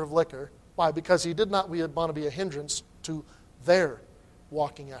not serve liquor. Why? Because he did not want to be a hindrance to their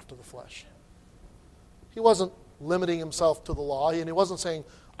walking after the flesh. He wasn't limiting himself to the law, and he wasn't saying,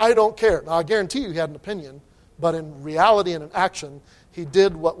 I don't care. Now, I guarantee you he had an opinion, but in reality and in action, he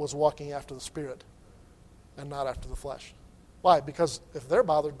did what was walking after the Spirit and not after the flesh. Why? Because if they're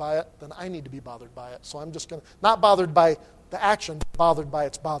bothered by it, then I need to be bothered by it. So I'm just going to, not bothered by the action, but bothered by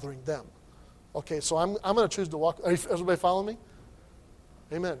it's bothering them. Okay, so I'm going to choose to walk. Is everybody following me?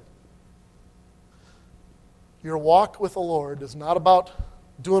 Amen. Your walk with the Lord is not about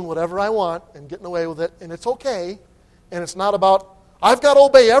doing whatever I want and getting away with it, and it's okay. And it's not about, I've got to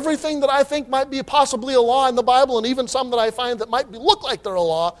obey everything that I think might be possibly a law in the Bible, and even some that I find that might look like they're a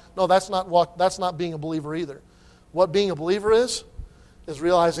law. No, that's not being a believer either. What being a believer is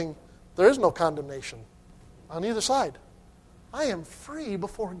realizing there is no condemnation on either side. I am free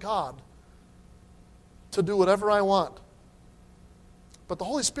before God to do whatever I want. but the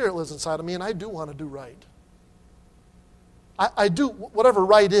Holy Spirit lives inside of me, and I do want to do right. I do whatever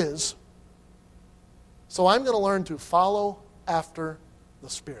right is. So I'm going to learn to follow after the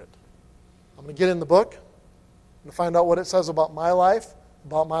Spirit. I'm going to get in the book. I'm going to find out what it says about my life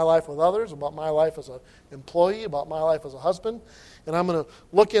with others, about my life as an employee, about my life as a husband. And I'm going to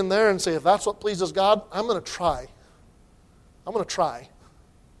look in there and say, if that's what pleases God, I'm going to try. I'm going to try.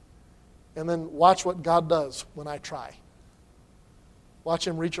 And then watch what God does when I try. Watch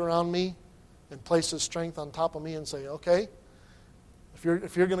Him reach around me and place His strength on top of me and say, okay, if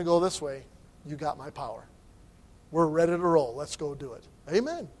you're going to go this way, you got my power. We're ready to roll. Let's go do it.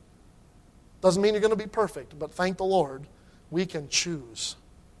 Amen. Doesn't mean you're going to be perfect, but thank the Lord, we can choose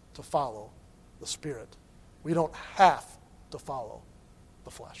to follow the Spirit. We don't have to follow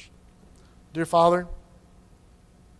the flesh. Dear Father,